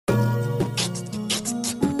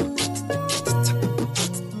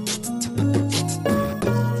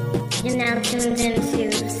tuned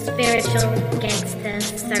into Spiritual Gangsta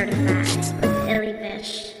Certified with Illy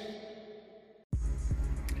Bish.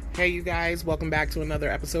 Hey you guys, welcome back to another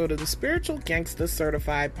episode of the Spiritual Gangsta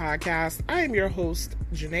Certified podcast. I am your host,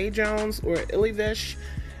 Janae Jones, or Illy Bish,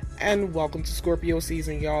 and welcome to Scorpio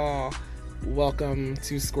season, y'all. Welcome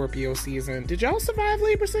to Scorpio season. Did y'all survive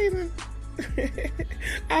Libra season?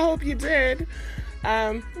 I hope you did.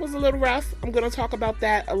 It was a little rough. I'm going to talk about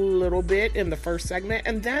that a little bit in the first segment.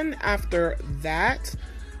 And then after that,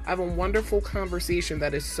 I have a wonderful conversation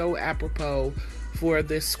that is so apropos for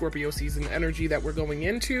this Scorpio season energy that we're going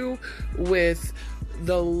into with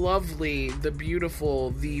the lovely, the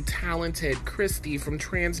beautiful, the talented Christy from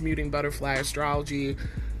Transmuting Butterfly Astrology.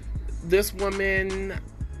 This woman,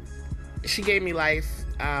 she gave me life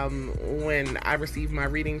when I received my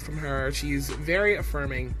reading from her. She's very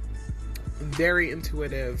affirming, very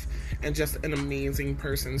intuitive, and just an amazing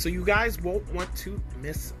person. So you guys won't want to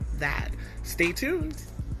miss that. Stay tuned.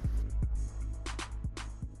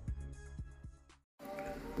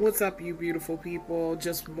 What's up, you beautiful people?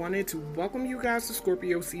 Just wanted to welcome you guys to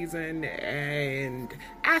Scorpio season and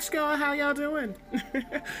ask y'all how y'all doing.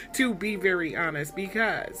 To be very honest,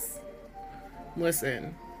 because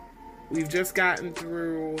listen, we've just gotten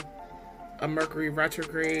through a Mercury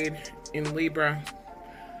retrograde in Libra.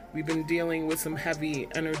 We've been dealing with some heavy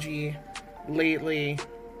energy lately.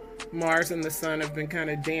 Mars and the Sun have been kind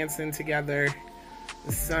of dancing together.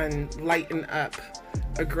 The Sun lighting up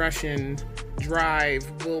aggression, drive,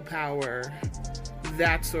 willpower,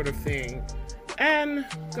 that sort of thing. And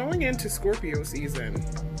going into Scorpio season,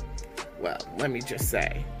 well, let me just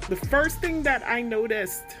say, the first thing that I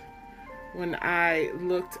noticed when I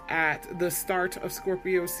looked at the start of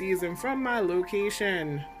Scorpio season from my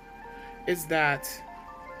location is that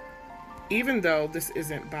even though this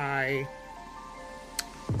isn't by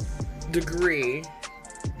degree,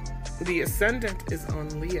 the ascendant is on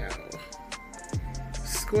Leo,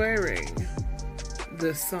 squaring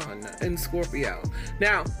the Sun in Scorpio.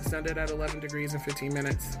 Now, ascendant at 11 degrees and 15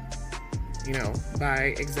 minutes,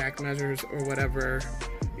 by exact measures or whatever,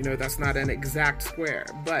 that's not an exact square,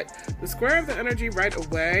 but the square of the energy right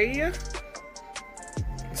away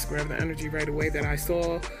that I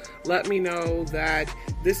saw let me know that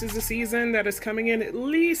this is a season that is coming in at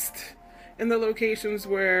least in the locations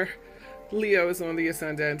where Leo is on the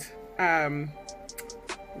ascendant,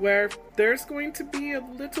 where there's going to be a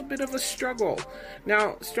little bit of a struggle.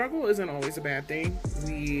 Now, struggle isn't always a bad thing.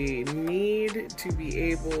 We need to be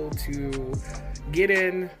able to get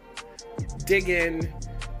in, dig in,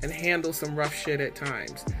 and handle some rough shit at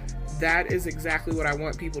times. That is exactly what I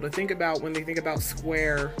want people to think about when they think about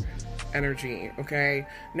square energy, okay?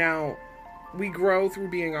 Now, we grow through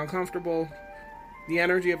being uncomfortable. The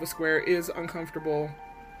energy of a square is uncomfortable.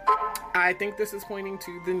 I think this is pointing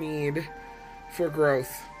to the need for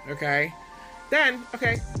growth, okay? Then,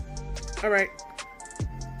 all right,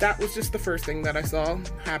 that was just the first thing that I saw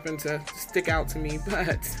happened to stick out to me,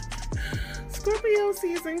 but Scorpio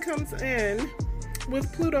season comes in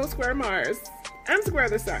with Pluto square Mars and square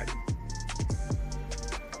the Sun.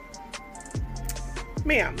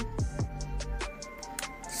 Ma'am,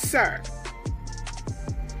 sir.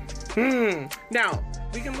 Now,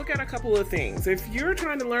 we can look at a couple of things. If you're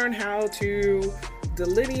trying to learn how to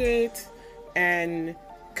delineate and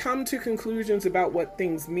come to conclusions about what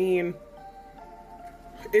things mean,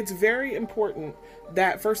 it's very important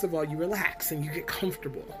that, first of all, you relax and you get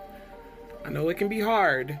comfortable. I know it can be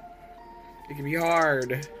hard. It can be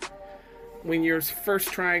hard when you're first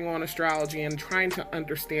trying on astrology and trying to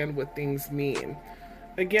understand what things mean.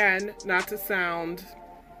 Again, not to sound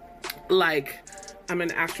like I'm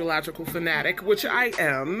an astrological fanatic, which I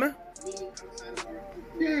am.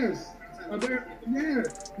 Yes.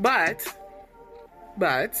 But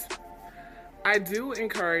I do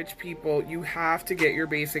encourage people, you have to get your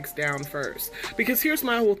basics down first. Because here's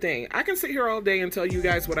my whole thing. I can sit here all day and tell you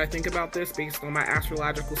guys what I think about this based on my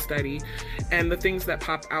astrological study and the things that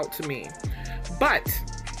pop out to me. But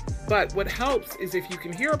what helps is if you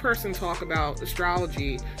can hear a person talk about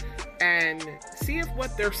astrology and see if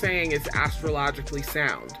what they're saying is astrologically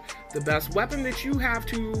sound. The best weapon that you have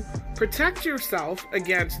to protect yourself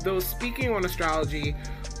against those speaking on astrology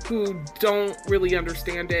who don't really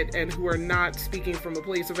understand it and who are not speaking from a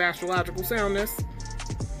place of astrological soundness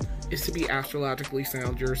is to be astrologically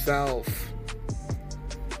sound yourself.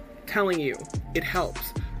 Telling you, it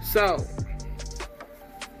helps. So,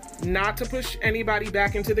 not to push anybody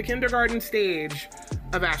back into the kindergarten stage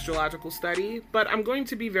of astrological study, but I'm going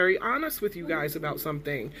to be very honest with you guys about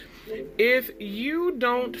something. If you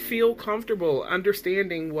don't feel comfortable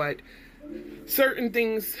understanding what certain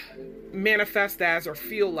things manifest as or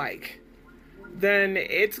feel like, then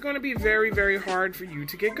it's going to be very, very hard for you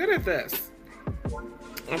to get good at this.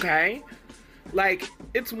 Okay? Like,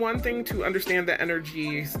 it's one thing to understand the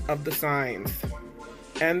energies of the signs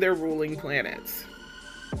and their ruling planets.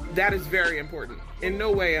 That is very important. In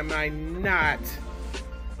no way am I not...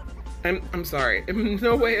 I'm sorry. In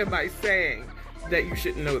no way am I saying that you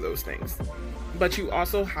shouldn't know those things. But you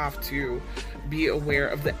also have to be aware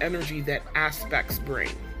of the energy that aspects bring.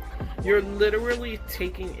 You're literally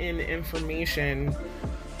taking in information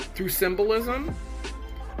through symbolism,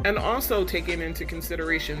 and also taking into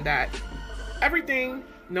consideration that everything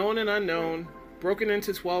known and unknown, broken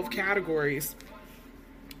into 12 categories,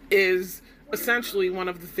 is essentially one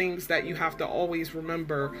of the things that you have to always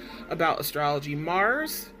remember about astrology.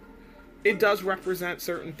 Mars, it does represent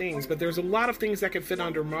certain things, but there's a lot of things that can fit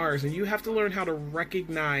under Mars, and you have to learn how to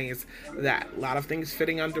recognize that. A lot of things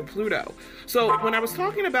fitting under Pluto. So when I was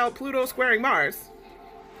talking about Pluto squaring Mars,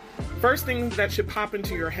 first thing that should pop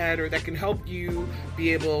into your head, or that can help you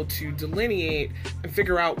be able to delineate and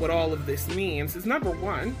figure out what all of this means, is number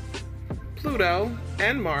one, Pluto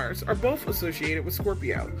and Mars are both associated with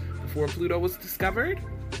Scorpio. Before Pluto was discovered,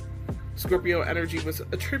 Scorpio energy was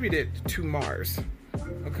attributed to Mars.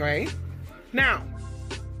 Okay? Now,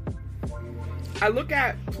 I look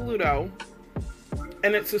at Pluto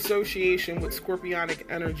and its association with Scorpionic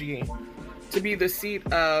energy to be the seat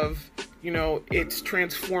of, its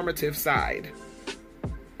transformative side.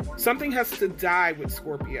 Something has to die with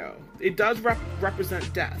Scorpio. It does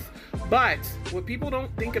represent death. But what people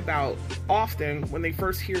don't think about often when they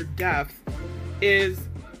first hear death is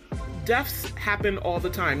deaths happen all the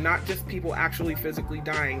time, not just people actually physically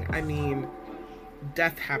dying. I mean,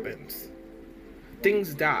 death happens.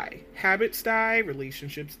 Things die. Habits die,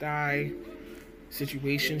 relationships die,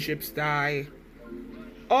 situationships die,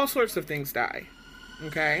 all sorts of things die.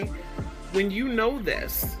 Okay? When you know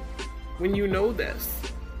this,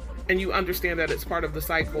 and you understand that it's part of the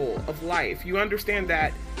cycle of life, you understand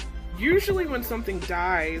that usually when something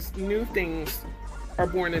dies, new things are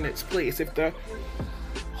born in its place. If the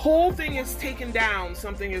whole thing is taken down,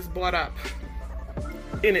 something is brought up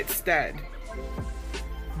in its stead.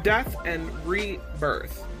 Death and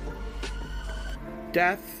rebirth.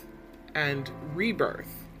 Death and rebirth.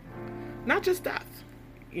 Not just death.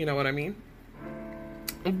 You know what I mean?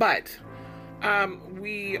 But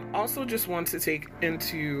we also just want to take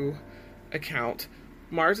into account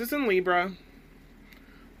Mars is in Libra.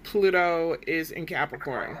 Pluto is in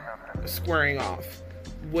Capricorn, squaring off.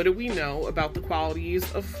 What do we know about the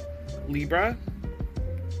qualities of Libra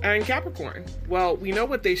and Capricorn? Well, we know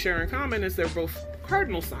what they share in common is they're both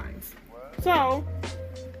cardinal signs. So,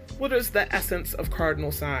 what is the essence of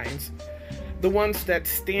cardinal signs? The ones that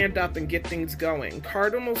stand up and get things going.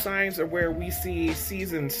 Cardinal signs are where we see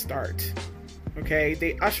seasons start. Okay?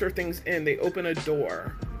 They usher things in. They open a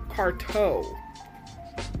door. Carto,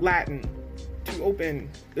 Latin, to open.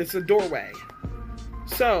 It's a doorway.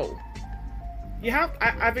 So,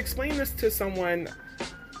 I've explained this to someone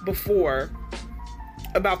before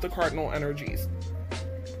about the cardinal energies.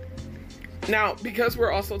 Now, because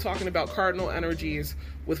we're also talking about cardinal energies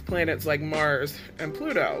with planets like Mars and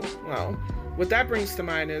Pluto, well, what that brings to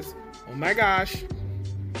mind is, oh my gosh,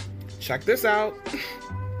 check this out.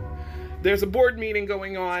 There's a board meeting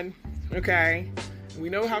going on, okay? We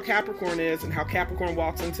know how Capricorn is and how Capricorn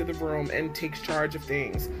walks into the room and takes charge of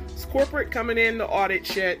things. It's corporate coming in to audit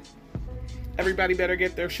shit. Everybody better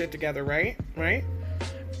get their shit together, right? Right?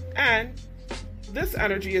 And this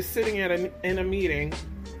energy is sitting in a meeting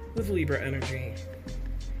with Libra energy.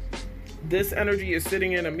 This energy is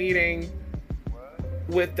sitting in a meeting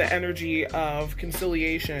with the energy of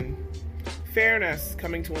conciliation, fairness,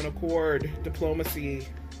 coming to an accord, diplomacy.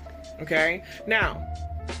 Okay? Now,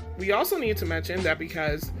 we also need to mention that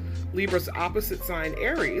because Libra's opposite sign,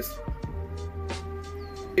 Aries,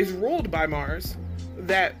 is ruled by Mars,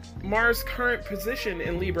 that Mars' current position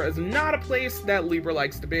in Libra is not a place that Libra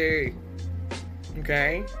likes to be.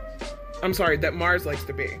 Okay? I'm sorry, that Mars likes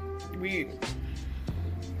to be. We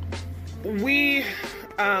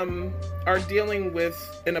are dealing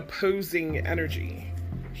with an opposing energy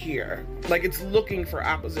here. Like, it's looking for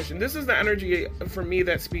opposition. This is the energy for me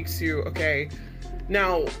that speaks to, okay,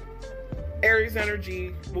 now Aries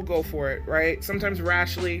energy will go for it, right? Sometimes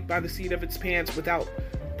rashly, by the seat of its pants, without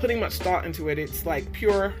putting much thought into it. It's like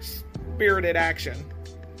pure spirited action.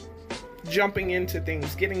 Jumping into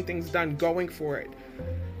things, getting things done, going for it.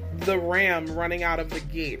 The ram running out of the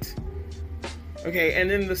gate. Okay,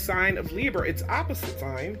 and in the sign of Libra, its opposite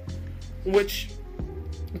sign, which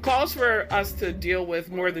calls for us to deal with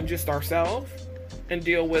more than just ourselves and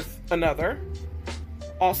deal with another.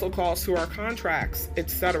 Also calls to our contracts,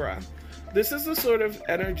 etc. This is the sort of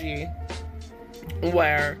energy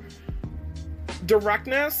where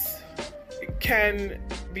directness can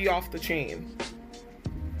be off the chain.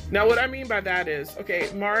 Now, what I mean by that is, okay,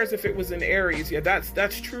 Mars, if it was in Aries, yeah,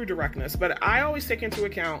 that's true directness. But I always take into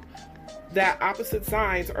account that opposite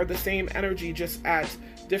signs are the same energy, just at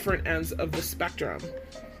different ends of the spectrum.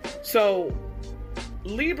 So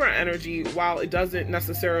Libra energy, while it doesn't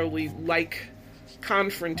necessarily like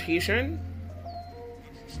confrontation,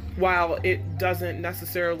 while it doesn't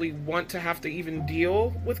necessarily want to have to even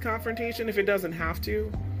deal with confrontation if it doesn't have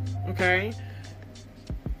to, okay?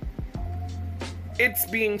 It's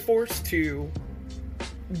being forced to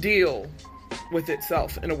deal with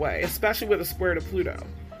itself in a way, especially with a square to Pluto.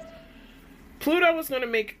 Pluto is going to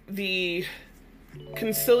make the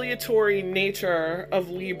conciliatory nature of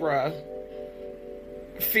Libra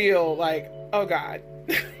feel like, oh God,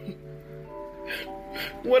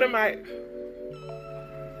 what am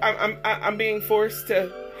I'm being forced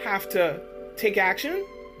to have to take action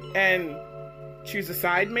and choose a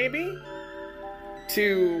side, maybe,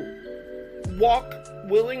 to walk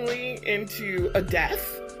willingly into a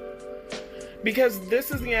death, because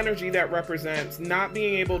this is the energy that represents not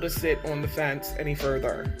being able to sit on the fence any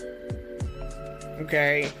further.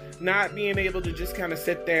 Okay? Not being able to just kind of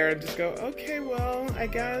sit there and just go, okay, well, I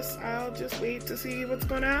guess I'll just wait to see what's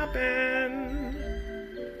going to happen.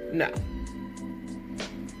 No.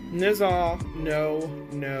 Nizal, no.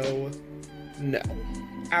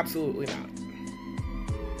 Absolutely not.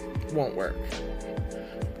 Won't work.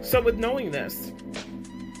 So with knowing this,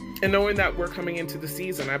 and knowing that we're coming into the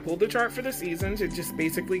season, I pulled the chart for the season to just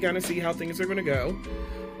basically kind of see how things are going to go.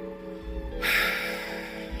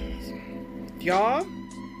 Y'all,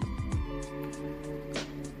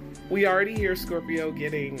 we already hear Scorpio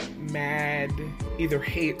getting mad, either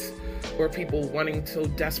hate or people wanting so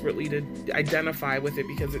desperately to identify with it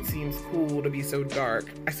because it seems cool to be so dark.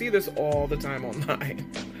 I see this all the time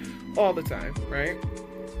online. All the time, right?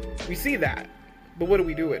 We see that. But what do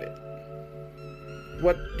we do with it?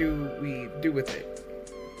 What do we do with it?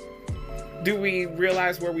 Do we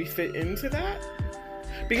realize where we fit into that?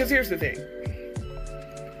 Because here's the thing.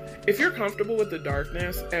 If you're comfortable with the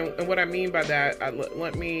darkness, and what I mean by that,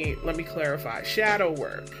 let me clarify. Shadow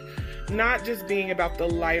work. Not just being about the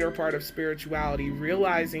lighter part of spirituality,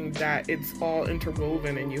 realizing that it's all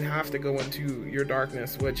interwoven and you have to go into your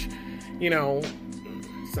darkness, which, you know,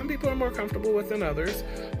 some people are more comfortable with than others,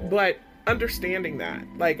 but understanding that,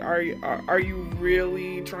 like, are you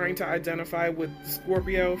really trying to identify with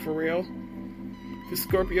Scorpio for real? Because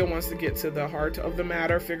Scorpio wants to get to the heart of the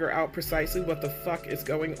matter, figure out precisely what the fuck is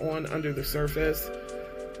going on under the surface.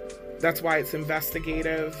 That's why it's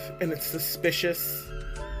investigative and it's suspicious,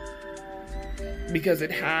 because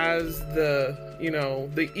it has the, you know,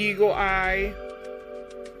 the eagle eye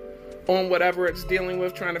on whatever it's dealing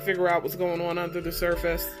with, trying to figure out what's going on under the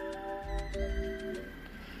surface.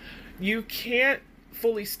 You can't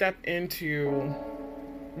fully step into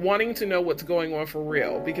wanting to know what's going on for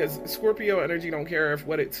real, because Scorpio energy don't care if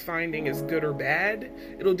what it's finding is good or bad.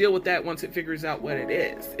 It'll deal with that once it figures out what it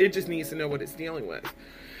is. It just needs to know what it's dealing with.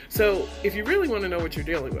 So if you really want to know what you're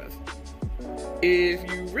dealing with,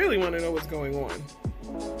 if you really want to know what's going on,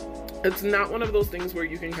 it's not one of those things where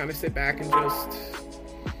you can kind of sit back and just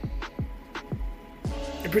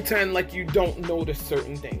pretend like you don't notice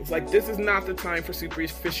certain things. Like, this is not the time for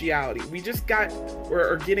superficiality. We just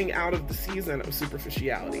are getting out of the season of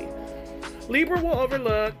superficiality. Libra will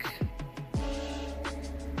overlook.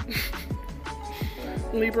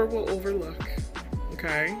 Libra will overlook.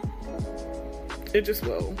 Okay? It just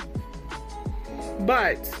will.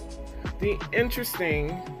 But the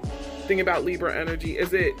interesting thing about Libra energy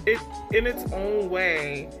is it in its own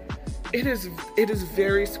way, it is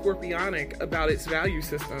very scorpionic about its value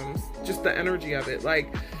systems, just the energy of it.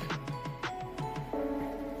 Like,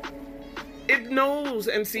 it knows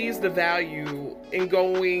and sees the value in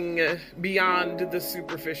going beyond the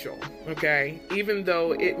superficial, okay? Even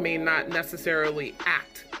though it may not necessarily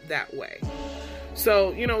act that way.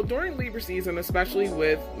 So, you know, during Libra season, especially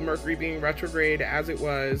with Mercury being retrograde as it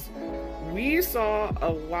was, we saw a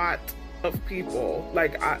lot of people,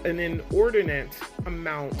 like an inordinate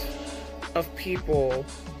amount of people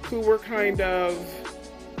who were kind of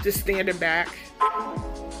just standing back,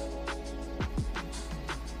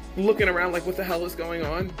 looking around like, what the hell is going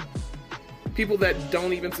on? People that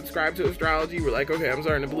don't even subscribe to astrology were like, okay, I'm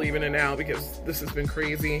starting to believe in it now because this has been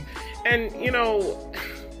crazy. And, you know,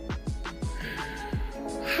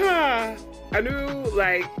 I knew,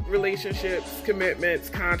 like, relationships, commitments,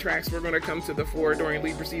 contracts were going to come to the fore during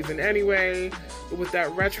Libra season anyway. But with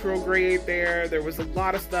that retrograde there was a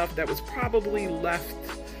lot of stuff that was probably left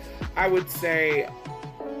I would say,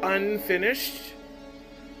 unfinished,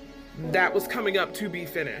 that was coming up to be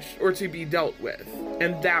finished or to be dealt with.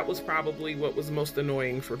 And that was probably what was most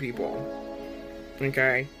annoying for people.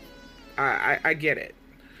 Okay? I get it.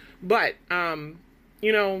 But,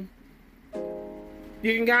 you know,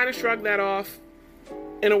 you can kind of shrug that off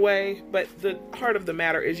in a way, but the heart of the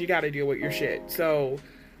matter is you got to deal with your shit. So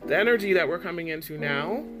the energy that we're coming into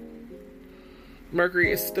now,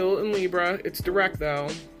 Mercury is still in Libra. It's direct though.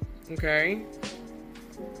 Okay.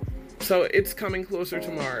 So it's coming closer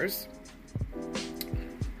to Mars.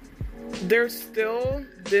 There's still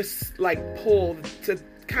this like pull to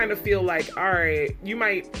kind of feel like, all right, you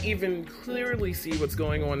might even clearly see what's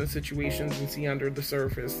going on in situations and see under the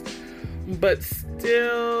surface, but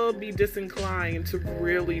still be disinclined to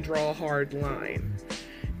really draw a hard line.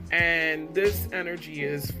 And this energy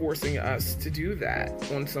is forcing us to do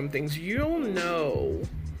that on some things. You'll know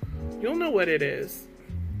what it is.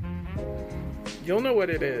 You'll know what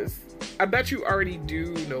it is. I bet you already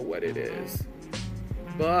do know what it is.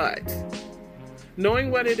 But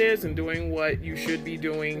knowing what it is and doing what you should be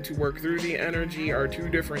doing to work through the energy are two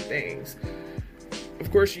different things.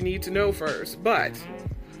 Of course, you need to know first, but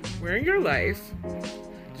where in your life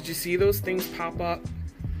did you see those things pop up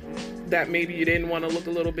that maybe you didn't want to look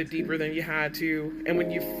a little bit deeper than you had to? And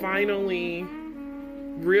when you finally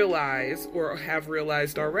realize, or have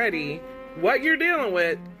realized already, what you're dealing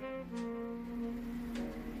with,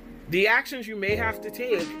 the actions you may have to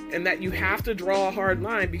take, and that you have to draw a hard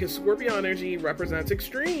line, because Scorpio energy represents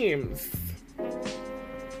extremes.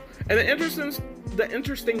 And the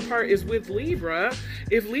interesting part is with Libra,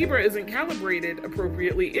 if Libra isn't calibrated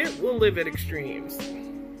appropriately, it will live at extremes.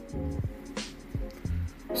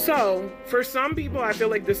 So for some people, I feel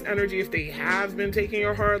like this energy, if they have been taking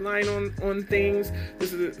a hard line on things,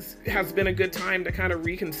 has been a good time to kind of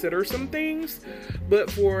reconsider some things. But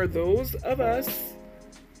for those of us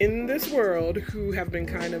in this world who have been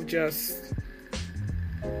kind of just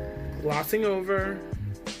glossing over,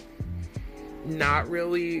 not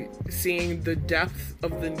really seeing the depth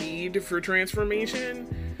of the need for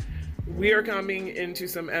transformation, we are coming into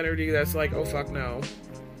some energy that's like, oh fuck no.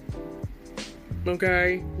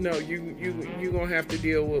 Okay? No, you gonna have to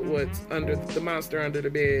deal with what's under the monster under the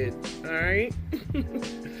bed. Alright?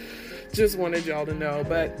 Just wanted y'all to know.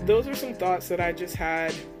 But those are some thoughts that I just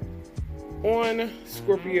had on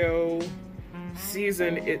Scorpio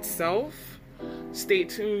season itself. Stay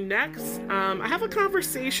tuned next. I have a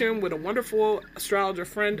conversation with a wonderful astrologer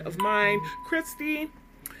friend of mine, Christy,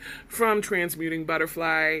 from Transmuting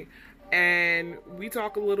Butterfly, and we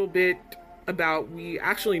talk a little bit about, we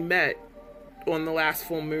actually met on the last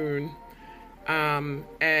full moon,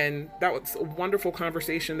 and that was a wonderful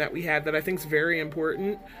conversation that we had that I think is very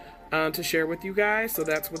important to share with you guys. So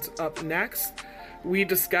that's what's up next. We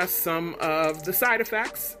discuss some of the side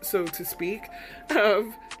effects, so to speak,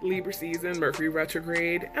 of Libra season, Mercury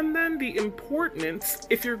retrograde, and then the importance,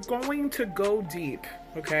 if you're going to go deep,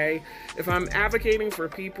 okay? If I'm advocating for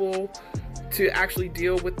people to actually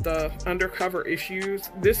deal with the undercover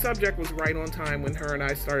issues, this subject was right on time when her and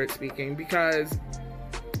I started speaking, because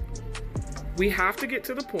we have to get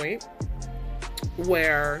to the point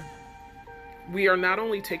where we are not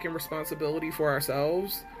only taking responsibility for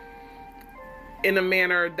ourselves in a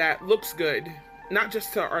manner that looks good, not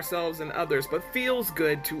just to ourselves and others, but feels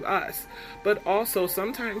good to us. But also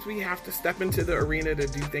sometimes we have to step into the arena to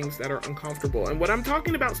do things that are uncomfortable. And what I'm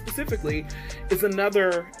talking about specifically is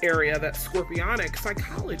another area that's scorpionic,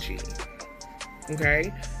 psychology.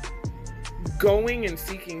 Okay? Going and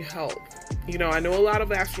seeking help. You know, I know a lot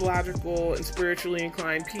of astrological and spiritually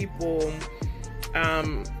inclined people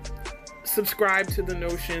subscribe to the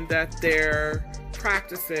notion that their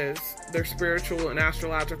practices, their spiritual and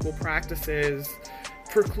astrological practices,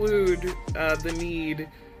 preclude the need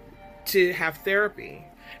to have therapy.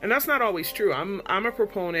 And that's not always true. I'm a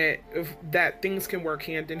proponent of that things can work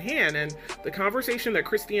hand in hand. And the conversation that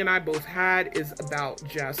Christy and I both had is about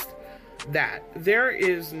just that. There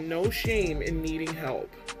is no shame in needing help.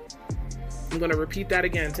 I'm going to repeat that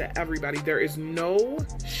again to everybody. There is no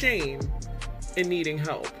shame in needing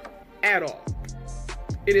help at all.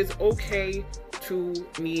 It is okay to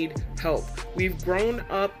need help. We've grown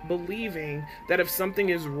up believing that if something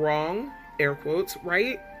is wrong, air quotes,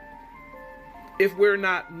 right? If we're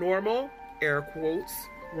not normal, air quotes,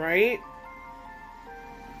 right?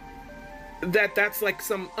 That's like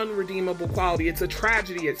some unredeemable quality. It's a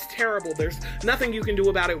tragedy. It's terrible. There's nothing you can do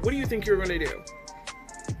about it. What do you think you're going to do?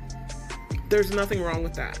 There's nothing wrong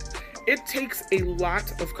with that. It takes a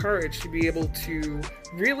lot of courage to be able to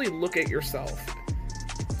really look at yourself,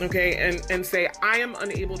 okay, and say, I am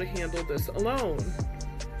unable to handle this alone.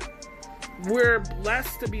 we're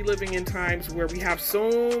blessed to be living in times where we have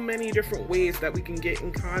so many different ways that we can get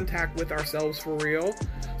in contact with ourselves for real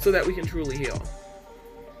so that we can truly heal.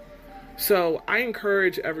 So I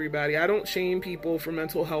encourage everybody. I don't shame people for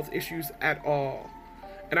mental health issues at all.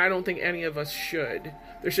 And I don't think any of us should.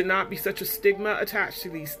 There should not be such a stigma attached to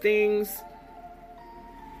these things.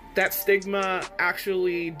 That stigma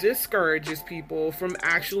actually discourages people from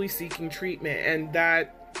actually seeking treatment. And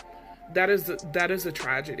that is a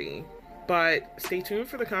tragedy. But stay tuned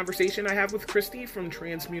for the conversation I have with Christy from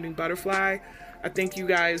Transmuting Butterfly. I thank you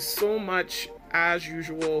guys so much, as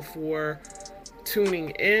usual, for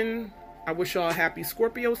tuning in. I wish y'all a happy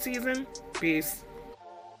Scorpio season. Peace.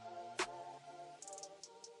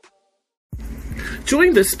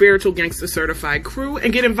 Join the Spiritual Gangsta Certified crew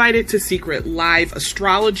and get invited to secret live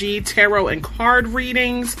astrology, tarot and card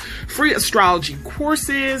readings, free astrology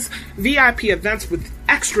courses, VIP events with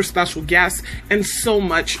extra special guests, and so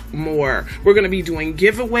much more. We're going to be doing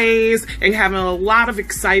giveaways and having a lot of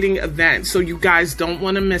exciting events, so you guys don't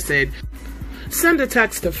want to miss it. Send a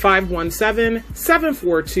text to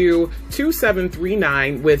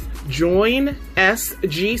 517-742-2739 with Join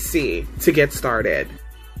SGC to get started.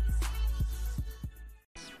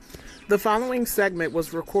 The following segment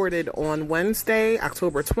was recorded on Wednesday,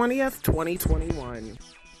 October 20th, 2021.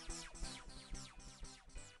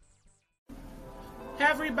 Hey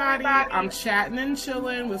everybody, I'm chatting and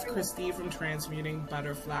chilling with Christy from Transmuting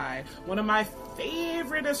Butterfly, one of my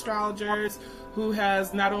favorite astrologers who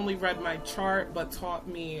has not only read my chart but taught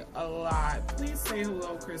me a lot. Please say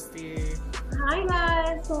hello, Christy. Hi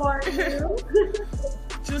guys, how are you?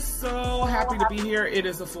 Just so happy to be here. It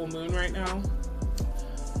is a full moon right now.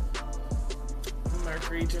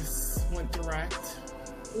 Mercury just went direct.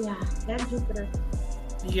 Yeah, and Jupiter.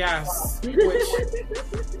 Yes, which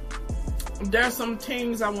there's some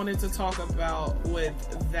things I wanted to talk about with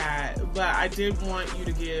that, but I did want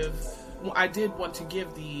to give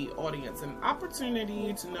the audience an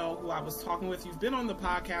opportunity to know who I was talking with. You've been on the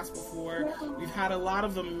podcast before. We've had a lot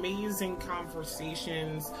of amazing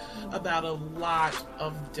conversations about a lot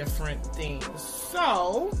of different things.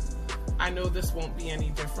 So I know this won't be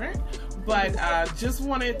any different, but just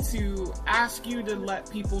wanted to ask you to let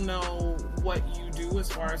people know what you do as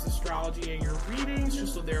far as astrology and your readings,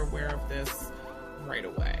 just so they're aware of this right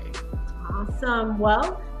away. Awesome.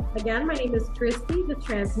 Well, again, my name is Christy, the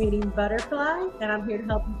Transmuting Butterfly, and I'm here to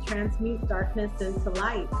help you transmute darkness into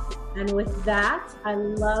light. And with that, I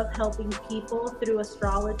love helping people through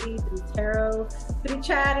astrology, through tarot, through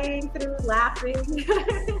chatting, through laughing,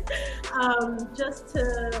 just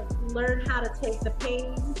to learn how to take the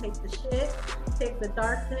pain, take the shit, take the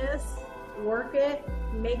darkness, work it,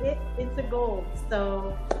 make it into gold.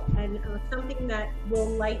 So, and something that will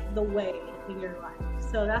light the way in your life.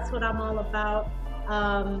 So that's what I'm all about.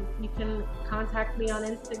 You can contact me on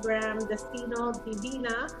Instagram, Destino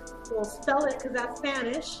Divina. We'll spell it because that's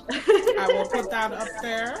Spanish. I will put that up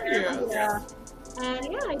there. Yes. Yeah. And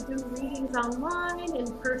yeah, I do readings online,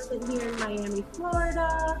 in person here in Miami,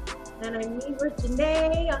 Florida. And I meet with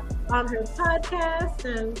Janae on her podcast,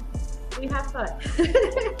 and we have fun.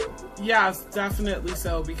 Yes, definitely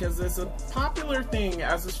so, because it's a popular thing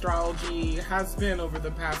as astrology has been over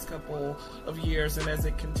the past couple of years, and as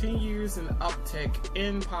it continues an uptick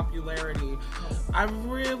in popularity, I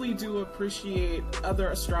really do appreciate other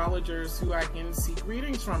astrologers who I can seek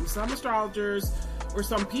readings from. Some astrologers, or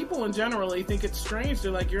some people in general, they think it's strange.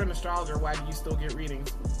 They're like, you're an astrologer, why do you still get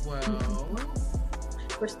readings? Well,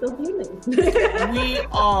 we're still human. We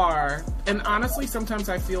are. And honestly, sometimes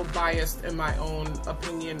I feel biased in my own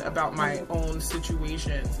opinion about my own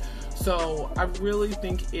situations. So I really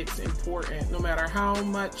think it's important, no matter how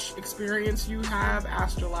much experience you have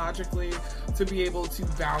astrologically, to be able to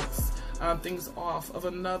bounce things off of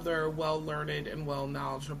another well-learned and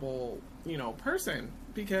well-knowledgeable, person.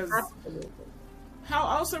 Because how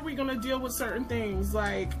else are we going to deal with certain things?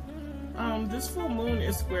 Like, this full moon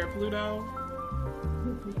is square Pluto.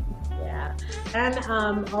 Yeah, and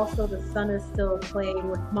also the sun is still playing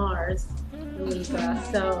with Mars, Libra.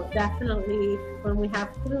 So definitely, when we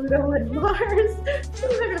have Pluto and Mars,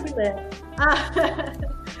 things are gonna be lit.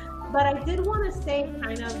 But I did want to say,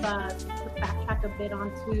 kind of to backtrack a bit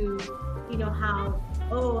onto, how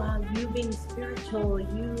you being spiritual,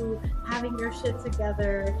 you having your shit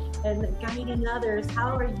together and guiding others.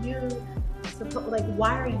 How are you?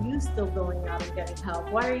 Why are you still going out and getting help?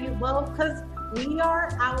 Why are you? Well, because we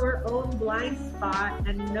are our own blind spot,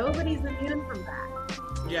 and nobody's immune from that.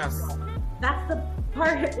 Yes. That's the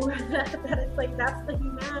part where that's the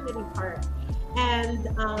humanity part. And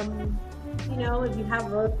if you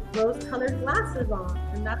have rose-colored glasses on,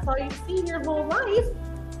 and that's all you've seen your whole life,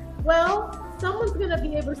 well, someone's going to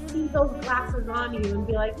be able to see those glasses on you and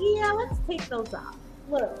be like, yeah, let's take those off.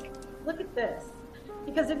 Look at this.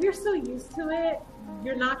 Because if you're so used to it,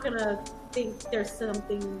 you're not going to think there's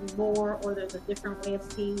something more or there's a different way of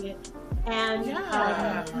seeing it. And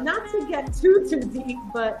not to get too deep,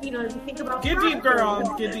 but, you know, if you think about... Get deep, girl.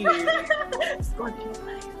 Get deep. Scorpio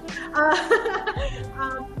life.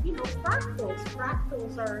 You know,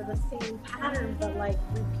 fractals are the same pattern, but like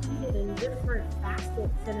repeated in different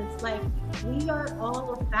facets. And it's like, we are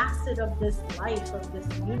all a facet of this life, of this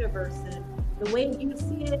universe. And the way you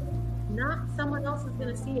see it, not someone else is going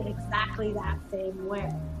to see it exactly that same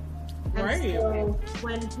way. And right. So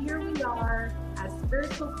when here we are as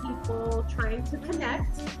spiritual people trying to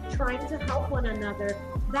connect, trying to help one another,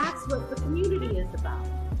 that's what the community is about.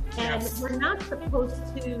 And we're not supposed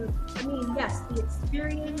to, I mean, yes, the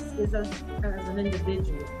experience is as an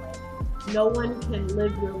individual. No one can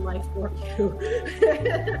live your life for you.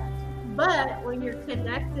 But when you're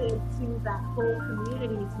connected to that whole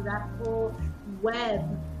community, to that whole web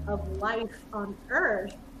of life on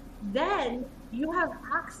Earth, then you have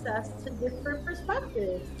access to different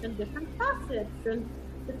perspectives and different facets, and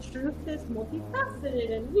the truth is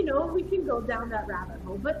multifaceted, and you know, we can go down that rabbit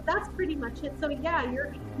hole, but that's pretty much it. So yeah,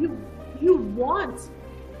 you want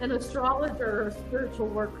an astrologer or a spiritual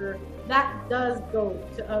worker that does go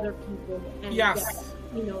to other people and get,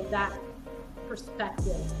 you know, that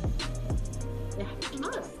perspective. Yeah, it's a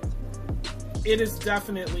must. It is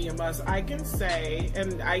definitely a must. I can say,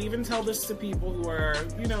 and I even tell this to people who are,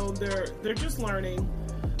 you know, they're just learning.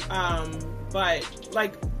 But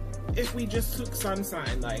like, if we just took sun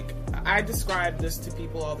sign, like I describe this to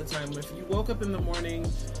people all the time. If you woke up in the morning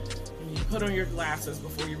and you put on your glasses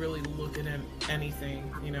before you really look at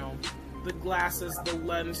anything, you know, the glasses, the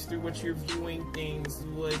lens through which you're viewing things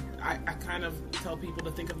I kind of tell people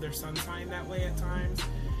to think of their sun sign that way at times,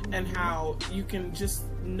 and how you can just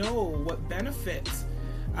know what benefits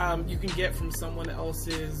you can get from someone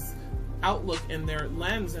else's outlook and their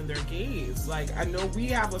lens and their gaze. Like, I know we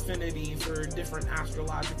have affinity for different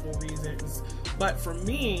astrological reasons, but for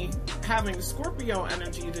me, having Scorpio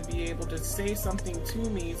energy to be able to say something to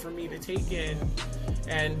me, for me to take in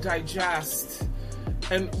and digest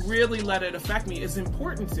and really let it affect me, is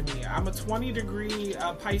important to me. I'm a 20-degree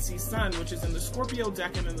Pisces sun, which is in the Scorpio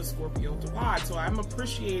decan and the Scorpio Dwad, so I'm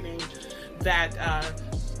appreciating that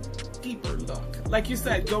deeper look. Like you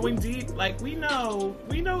said, going deep, like we know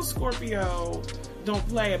Scorpio don't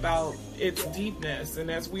play about its deepness. And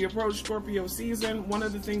as we approach Scorpio season, one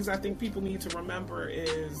of the things I think people need to remember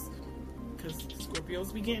is, because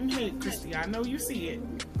Scorpios be getting hate, Christy, I know you see it.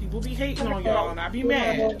 People be hating on y'all and I be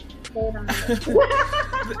mad.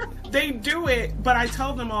 They do it, but I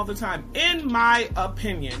tell them all the time, in my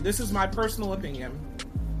opinion, this is my personal opinion,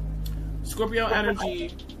 Scorpio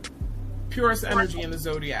energy, purest energy in the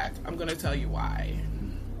zodiac. I'm going to tell you why.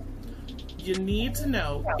 You need to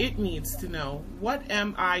know, it needs to know, what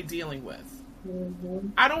am I dealing with?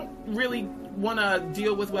 I don't really want to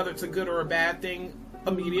deal with whether it's a good or a bad thing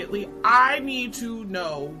immediately. I need to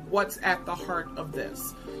know what's at the heart of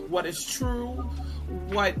this. What is true,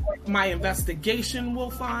 what my investigation will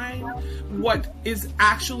find, what is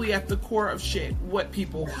actually at the core of shit, what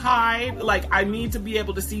people hide. Like, I need to be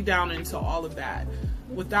able to see down into all of that.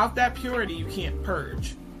 Without that purity, you can't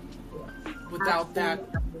purge. Without that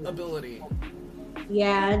ability.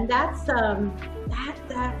 Yeah, and that's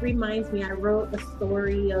that reminds me, I wrote a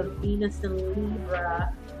story of Venus and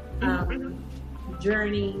Libra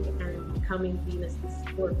journeying and becoming Venus and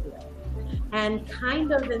Scorpio. And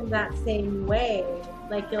kind of in that same way,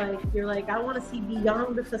 you're like, I want to see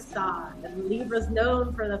beyond the facade. And Libra's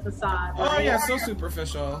known for the facade. Oh yeah, so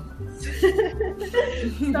superficial.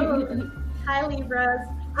 So, hi Libras.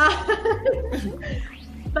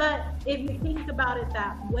 But if you think about it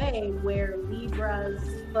that way, where Libra's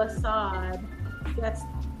facade gets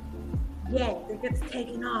yanked, it gets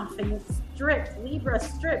taken off and it's stripped, Libra's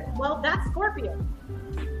stripped, well, that's Scorpio.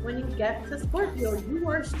 When you get to Scorpio, you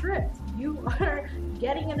are stripped. You are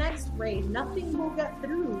getting an X-ray. Nothing will get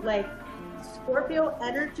through. Like, Scorpio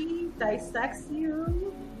energy dissects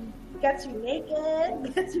you, gets you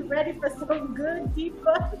naked, gets you ready for some good deep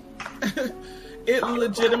butt. It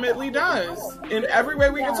legitimately does. In every way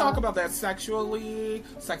we can talk about that, sexually,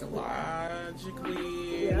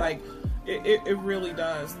 psychologically, like it really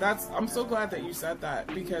does. I'm so glad that you said that,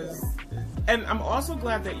 because, and I'm also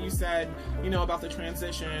glad that you said, you know, about the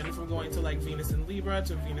transition from going to like Venus in Libra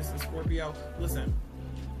to Venus in Scorpio. Listen,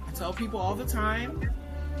 I tell people all the time,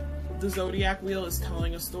 the zodiac wheel is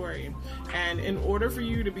telling a story. And in order for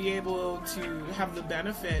you to be able to have the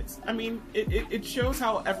benefits, I mean, it shows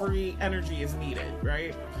how every energy is needed,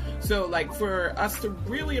 right? So like for us to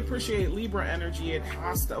really appreciate Libra energy, it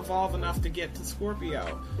has to evolve enough to get to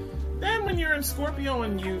Scorpio. Then when you're in Scorpio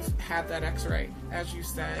and you've had that X-ray, as you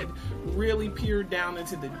said, really peered down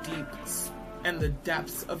into the deeps and the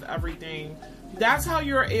depths of everything, that's how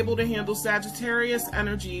you're able to handle Sagittarius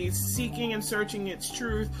energy, seeking and searching its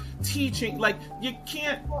truth, teaching. Like you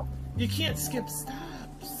can't skip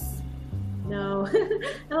steps. No.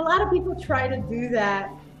 And a lot of people try to do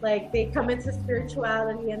that. Like they come into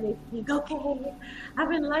spirituality and they think, okay,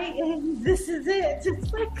 I'm enlightened, this is it.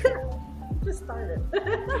 It's like, just started.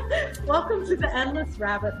 Welcome to the endless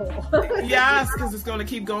rabbit hole. Yes, because it's going to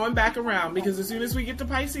keep going back around, because as soon as we get to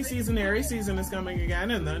Pisces season, Aries season is coming again,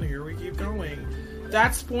 and then here we keep going.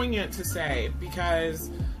 That's poignant to say, because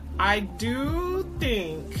I do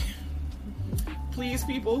think, please,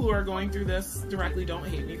 people who are going through this directly, don't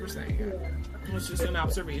hate me for saying it. It's just an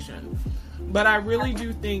observation. But I really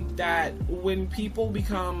do think that when people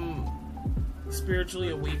become spiritually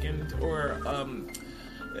awakened, or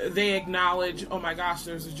they acknowledge, oh my gosh,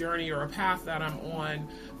 there's a journey or a path that I'm on,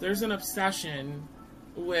 there's an obsession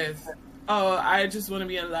with, oh, I just want to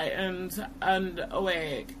be enlightened and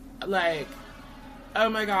awake. Like, oh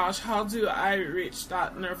my gosh, how do I reach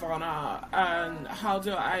that nirvana? And how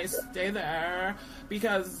do I stay there?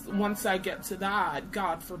 Because once I get to that,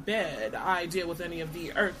 God forbid, I deal with any of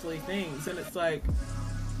the earthly things. And it's like,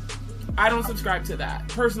 I don't subscribe to that,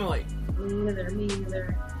 personally. Me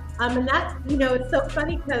neither. And that, it's so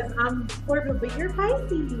funny because I'm Scorpio, but you're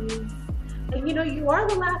Pisces. And you are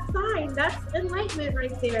the last sign. That's enlightenment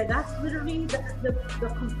right there. That's literally the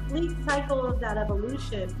complete cycle of that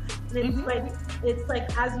evolution. And it's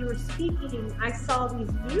like as you were speaking, I saw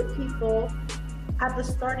these new people at the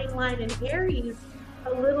starting line in Aries.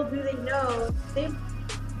 A little do they know,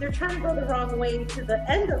 they're trying to go the wrong way to the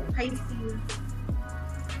end of Pisces.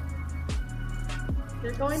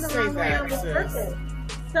 They're going the wrong way on the purpose.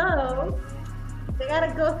 So they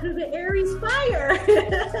gotta go through the Aries fire.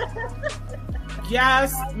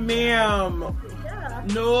 Yes, ma'am. Yeah.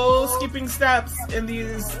 No skipping steps in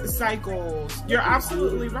these cycles. You're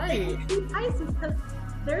absolutely right. Pisces, because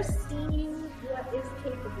they're seeing what is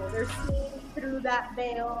capable. They're seeing through that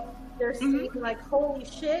veil. They're seeing like, holy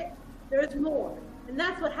shit, there's more. And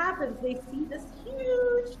that's what happens. They see this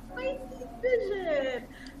huge Pisces vision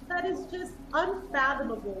that is just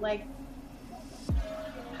unfathomable. Like,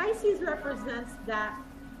 Pisces represents that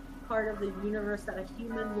part of the universe that a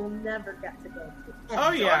human will never get to go to.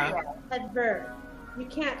 Oh, yeah. At birth. You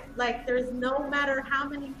can't, like, there's no matter how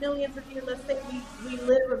many millions of years, let's say we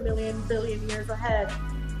live a billion years ahead,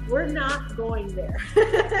 we're not going there.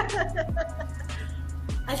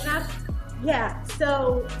 And that's, yeah,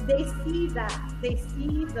 so they see that. They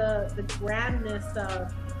see the grandness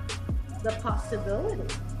of the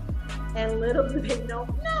possibility. And little do they know,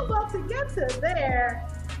 no, well, to get to there,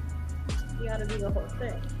 you gotta do the whole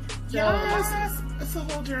thing. So, yes, it's a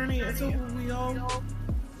whole journey. It's a whole wheel.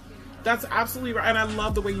 That's absolutely right. And I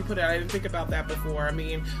love the way you put it. I didn't think about that before. I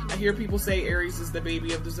mean, I hear people say Aries is the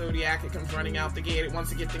baby of the zodiac. It comes running out the gate. It wants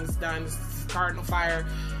to get things done. It's cardinal fire.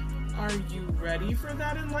 Are you ready for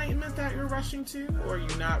that enlightenment that you're rushing to? Or are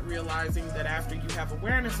you not realizing that after you have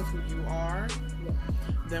awareness of who you are,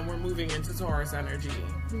 then we're moving into Taurus energy?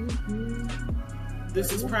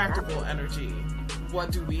 This is practical energy.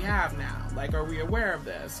 What do we have now? Like, are we aware of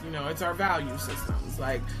this? It's our value systems.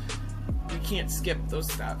 Like, we can't skip those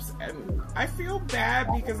steps. And I feel bad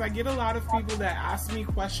because I get a lot of people that ask me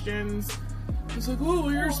questions. It's like, oh,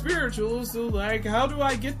 you're spiritual, so like, how do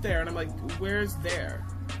I get there? And I'm like, where's there?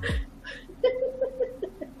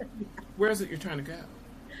 Where is it you're trying to go?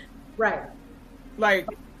 Right. Like,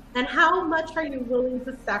 and how much are you willing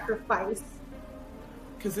to sacrifice?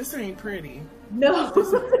 Because this ain't pretty. No, this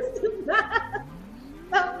is not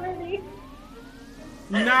pretty.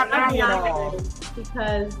 Not pretty at all.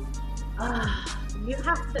 Because you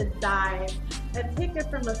have to die. And take it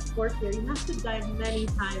from a Scorpio, you have to die many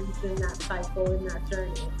times in that cycle, in that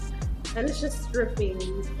journey. And it's just stripping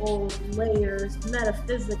these old layers,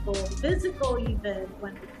 metaphysical, physical even,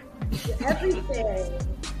 when everything.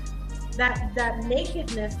 That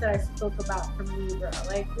nakedness that I spoke about from Libra.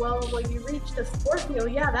 Like, well, when you reach the Scorpio,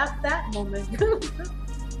 yeah, that's that moment.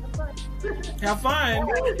 Have fun.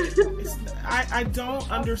 I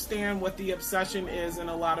don't understand what the obsession is in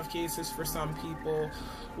a lot of cases for some people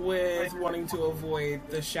with wanting to avoid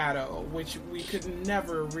the shadow, which we could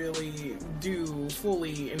never really do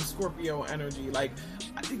fully in Scorpio energy. Like,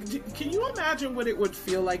 can you imagine what it would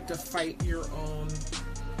feel like to fight your own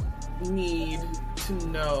need to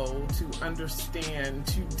know, to understand,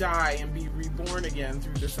 to die and be reborn again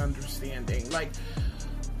through this understanding. Like,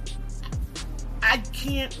 I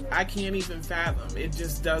can't even fathom. It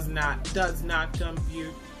just does not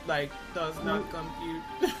compute. Like, does not compute.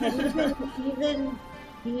 even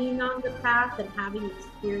being on the path and having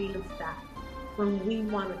experienced that, when we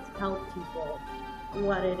want to tell people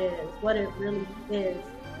what it is, what it really is,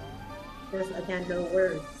 there's again no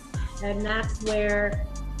words. And that's where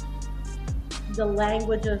the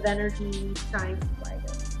language of energy shines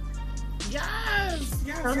brightest. Yes.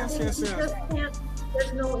 Just can't,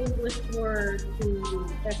 there's no English word to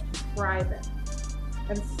describe it.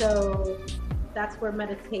 And so that's where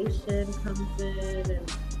meditation comes in,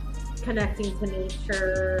 and connecting to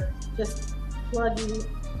nature, just plugging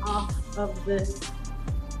off of this.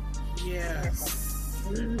 Yes.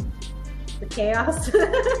 The chaos.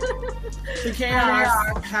 The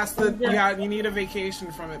chaos has to, you need a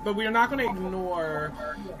vacation from it. But we're not going to ignore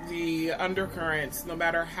the undercurrents, no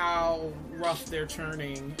matter how rough they're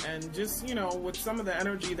churning. And just, with some of the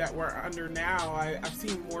energy that we're under now, I've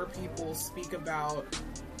seen more people speak about,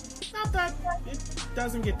 not that it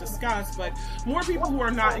doesn't get discussed, but more people who are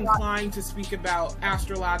not inclined to speak about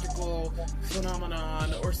astrological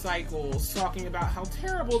phenomenon or cycles, talking about how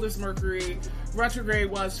terrible this Mercury retrograde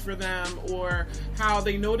was for them, or how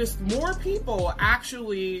they noticed more people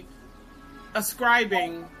actually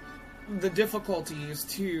ascribing the difficulties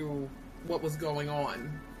to what was going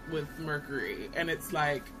on with Mercury. And it's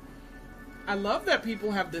like, I love that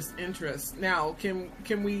people have this interest. Now, can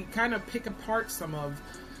we kind of pick apart some of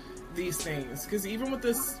these things? Because even with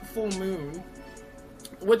this full moon,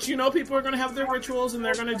 which people are going to have their rituals and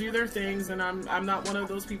they're going to do their things, and I'm not one of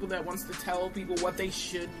those people that wants to tell people what they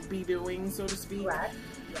should be doing, so to speak. Right.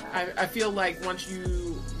 I feel like once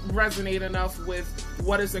you resonate enough with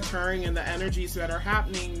what is occurring and the energies that are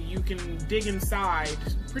happening, you can dig inside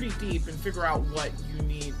pretty deep and figure out what you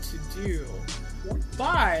need to do.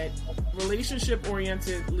 But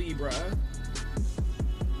relationship-oriented Libra,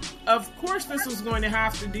 of course, this is going to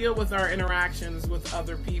have to deal with our interactions with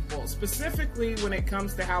other people, specifically when it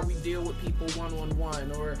comes to how we deal with people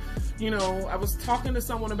one-on-one. Or, I was talking to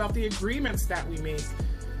someone about the agreements that we make.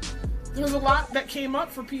 There's a lot that came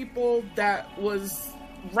up for people that was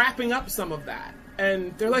wrapping up some of that.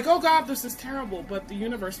 And they're like, oh God, this is terrible, but the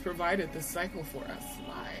universe provided this cycle for us.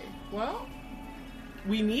 Why? Well,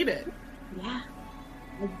 we need it. Yeah,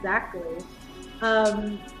 exactly.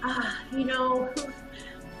 I'm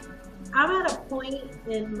at a point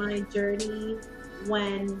in my journey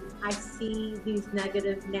when I see these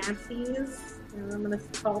negative Nancys, and I'm going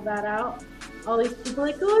to call that out. All these people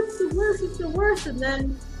like, oh, it's the worst. And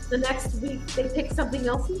then the next week they pick something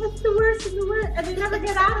else, and it's the worst. And they never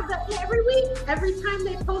get out of that. Every week, every time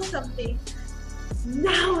they post something,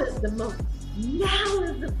 now is the moment.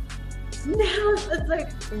 It's like,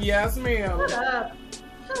 yes, ma'am.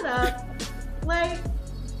 Shut up. Like,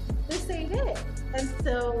 this ain't it. And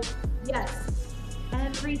so, yes,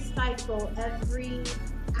 every cycle, every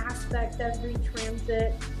aspect, every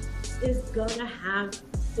transit is gonna have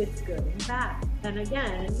its good and bad. And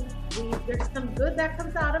again, there's some good that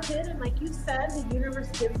comes out of it. And like you said, the universe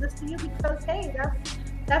gives this to you because, hey,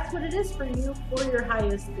 that's what it is for you, for your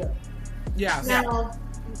highest good. Yes. Now,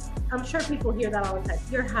 I'm sure people hear that all the time.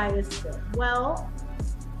 Your highest good. Well,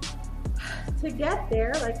 to get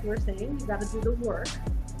there, like we're saying, you got to do the work.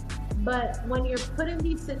 But when you're put in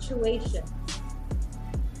these situations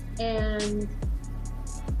and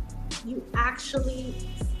you actually,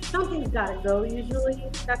 something's got to go usually.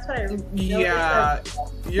 That's what I noticed. Yeah,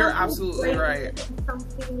 you're absolutely right. Some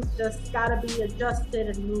things just got to be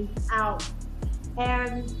adjusted and moved out.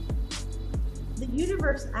 And the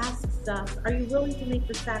universe asks us, are you willing to make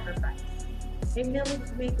the sacrifice? Are you willing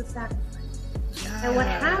to make the sacrifice? Yes. And what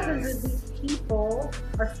happens is these people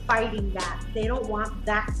are fighting that. They don't want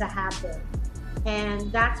that to happen.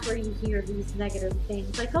 And that's where you hear these negative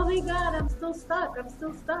things like, oh my God, I'm still stuck.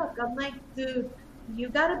 I'm like, dude, you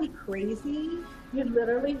gotta be crazy. You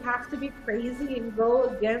literally have to be crazy and go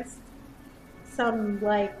against some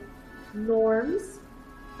like norms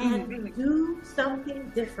and do something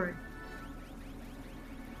different.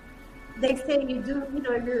 They say you do,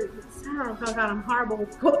 oh God, I'm horrible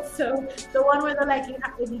with quotes. So the one where they're like,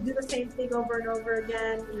 if you do the same thing over and over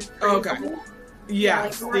again. Okay.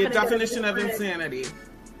 Yes, the definition of insanity.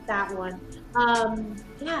 That one.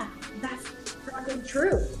 Yeah, that's fucking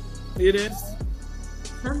true. It is.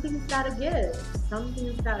 Something's gotta give.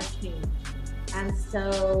 Something's gotta change. And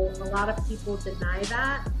so a lot of people deny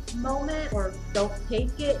that moment or don't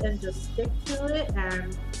take it and just stick to it,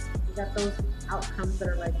 and you got those outcomes that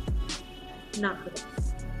are like not good.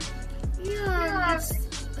 Yeah,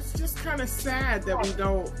 it's just kind of sad that we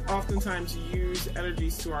don't oftentimes use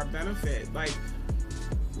energies to our benefit. Like,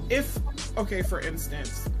 for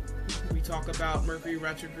instance, we talk about Mercury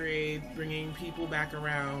retrograde, bringing people back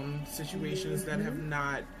around situations that have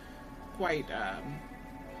not quite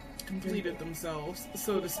completed themselves,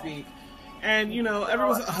 so to speak. And,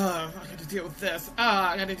 everyone's, I got to deal with this.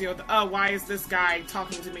 I got to deal with, why is this guy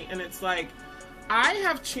talking to me? And it's like, I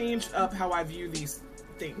have changed up how I view these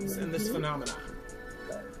things and this phenomenon.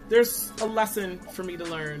 There's a lesson for me to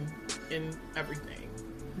learn in everything.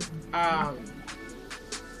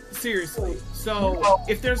 Seriously. So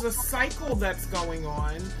if there's a cycle that's going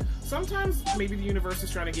on, sometimes maybe the universe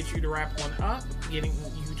is trying to get you to wrap one up, getting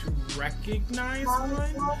you to recognize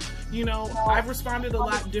one. I've responded a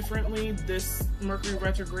lot differently this Mercury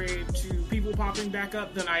retrograde to people popping back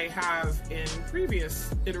up than I have in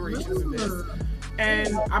previous iterations of this.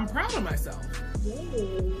 And I'm proud of myself.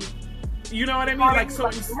 You know what I mean? Like, so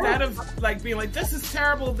instead of like being like, this is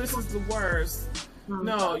terrible, this is the worst.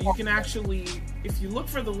 No, you can actually, if you look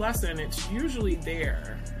for the lesson, it's usually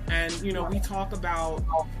there. And, we talk about,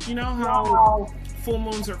 how full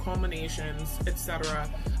moons are culminations, etc.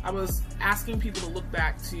 I was asking people to look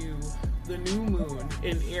back to the new moon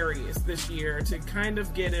in Aries this year to kind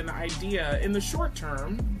of get an idea in the short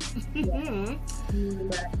term.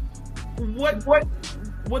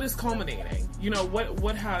 What is culminating?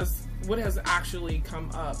 What has actually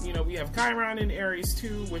come up? We have Chiron in Aries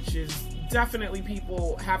too, which is definitely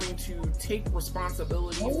people having to take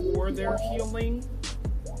responsibility for their healing.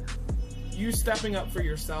 You stepping up for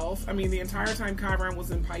yourself. I mean, the entire time Chiron was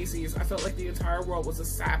in Pisces, I felt like the entire world was a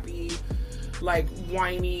sappy, like,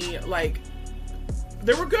 whiny, like,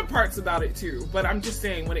 there were good parts about it too, but I'm just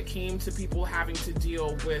saying, when it came to people having to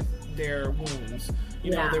deal with their wounds,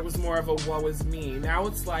 there was more of a woe is me. Now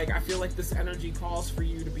it's like, I feel like this energy calls for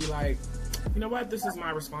you to be like, you know what, this is my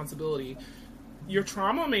responsibility. Your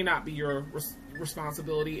trauma may not be your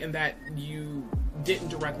responsibility in that you didn't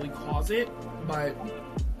directly cause it, but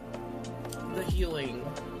the healing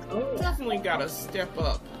definitely gotta step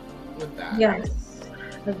up with that. Yes,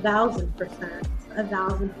 1,000%.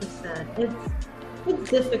 1,000%. It's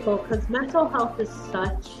difficult because mental health is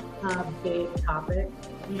such a big topic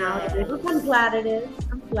nowadays. I'm glad it is.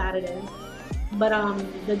 But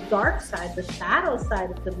the dark side, the shadow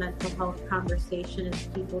side of the mental health conversation is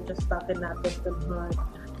people just stuck in that victimhood,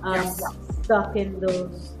 stuck in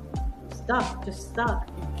those stuck.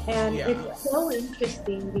 And it's so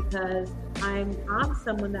interesting because I'm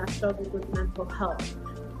someone that struggled with mental health,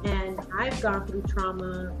 and I've gone through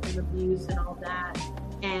trauma and abuse and all that.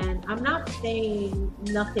 And I'm not saying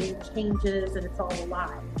nothing changes and it's all a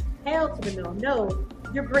lie. Hell to the no. No,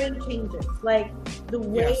 your brain changes. Like, the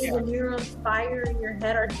way the neurons fire in your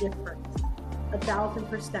head are different.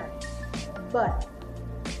 1,000%. But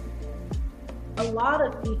a lot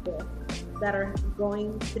of people that are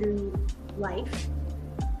going through life,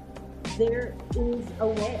 there is a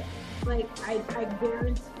way. Like, I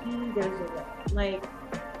guarantee there's a way. Like,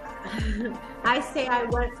 I say I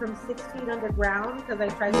went from 6 feet underground because I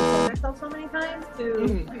tried to kill myself so many times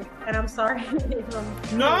and I'm sorry.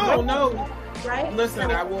 No. Right? Listen,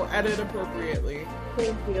 so, I will edit appropriately.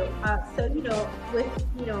 Thank you. So, with,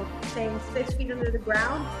 saying 6 feet under the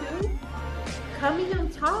ground too, coming on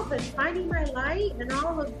top and finding my light and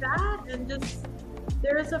all of that, and just,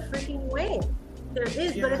 there is a freaking way. There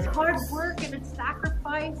is, but it's hard work and it's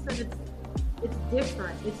sacrifice and it's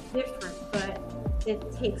different. But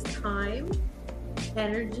it takes time,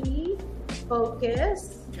 energy,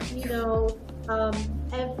 focus,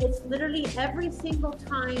 and it's literally every single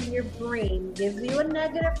time your brain gives you a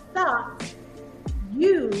negative thought,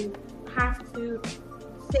 you have to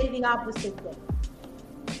say the opposite thing.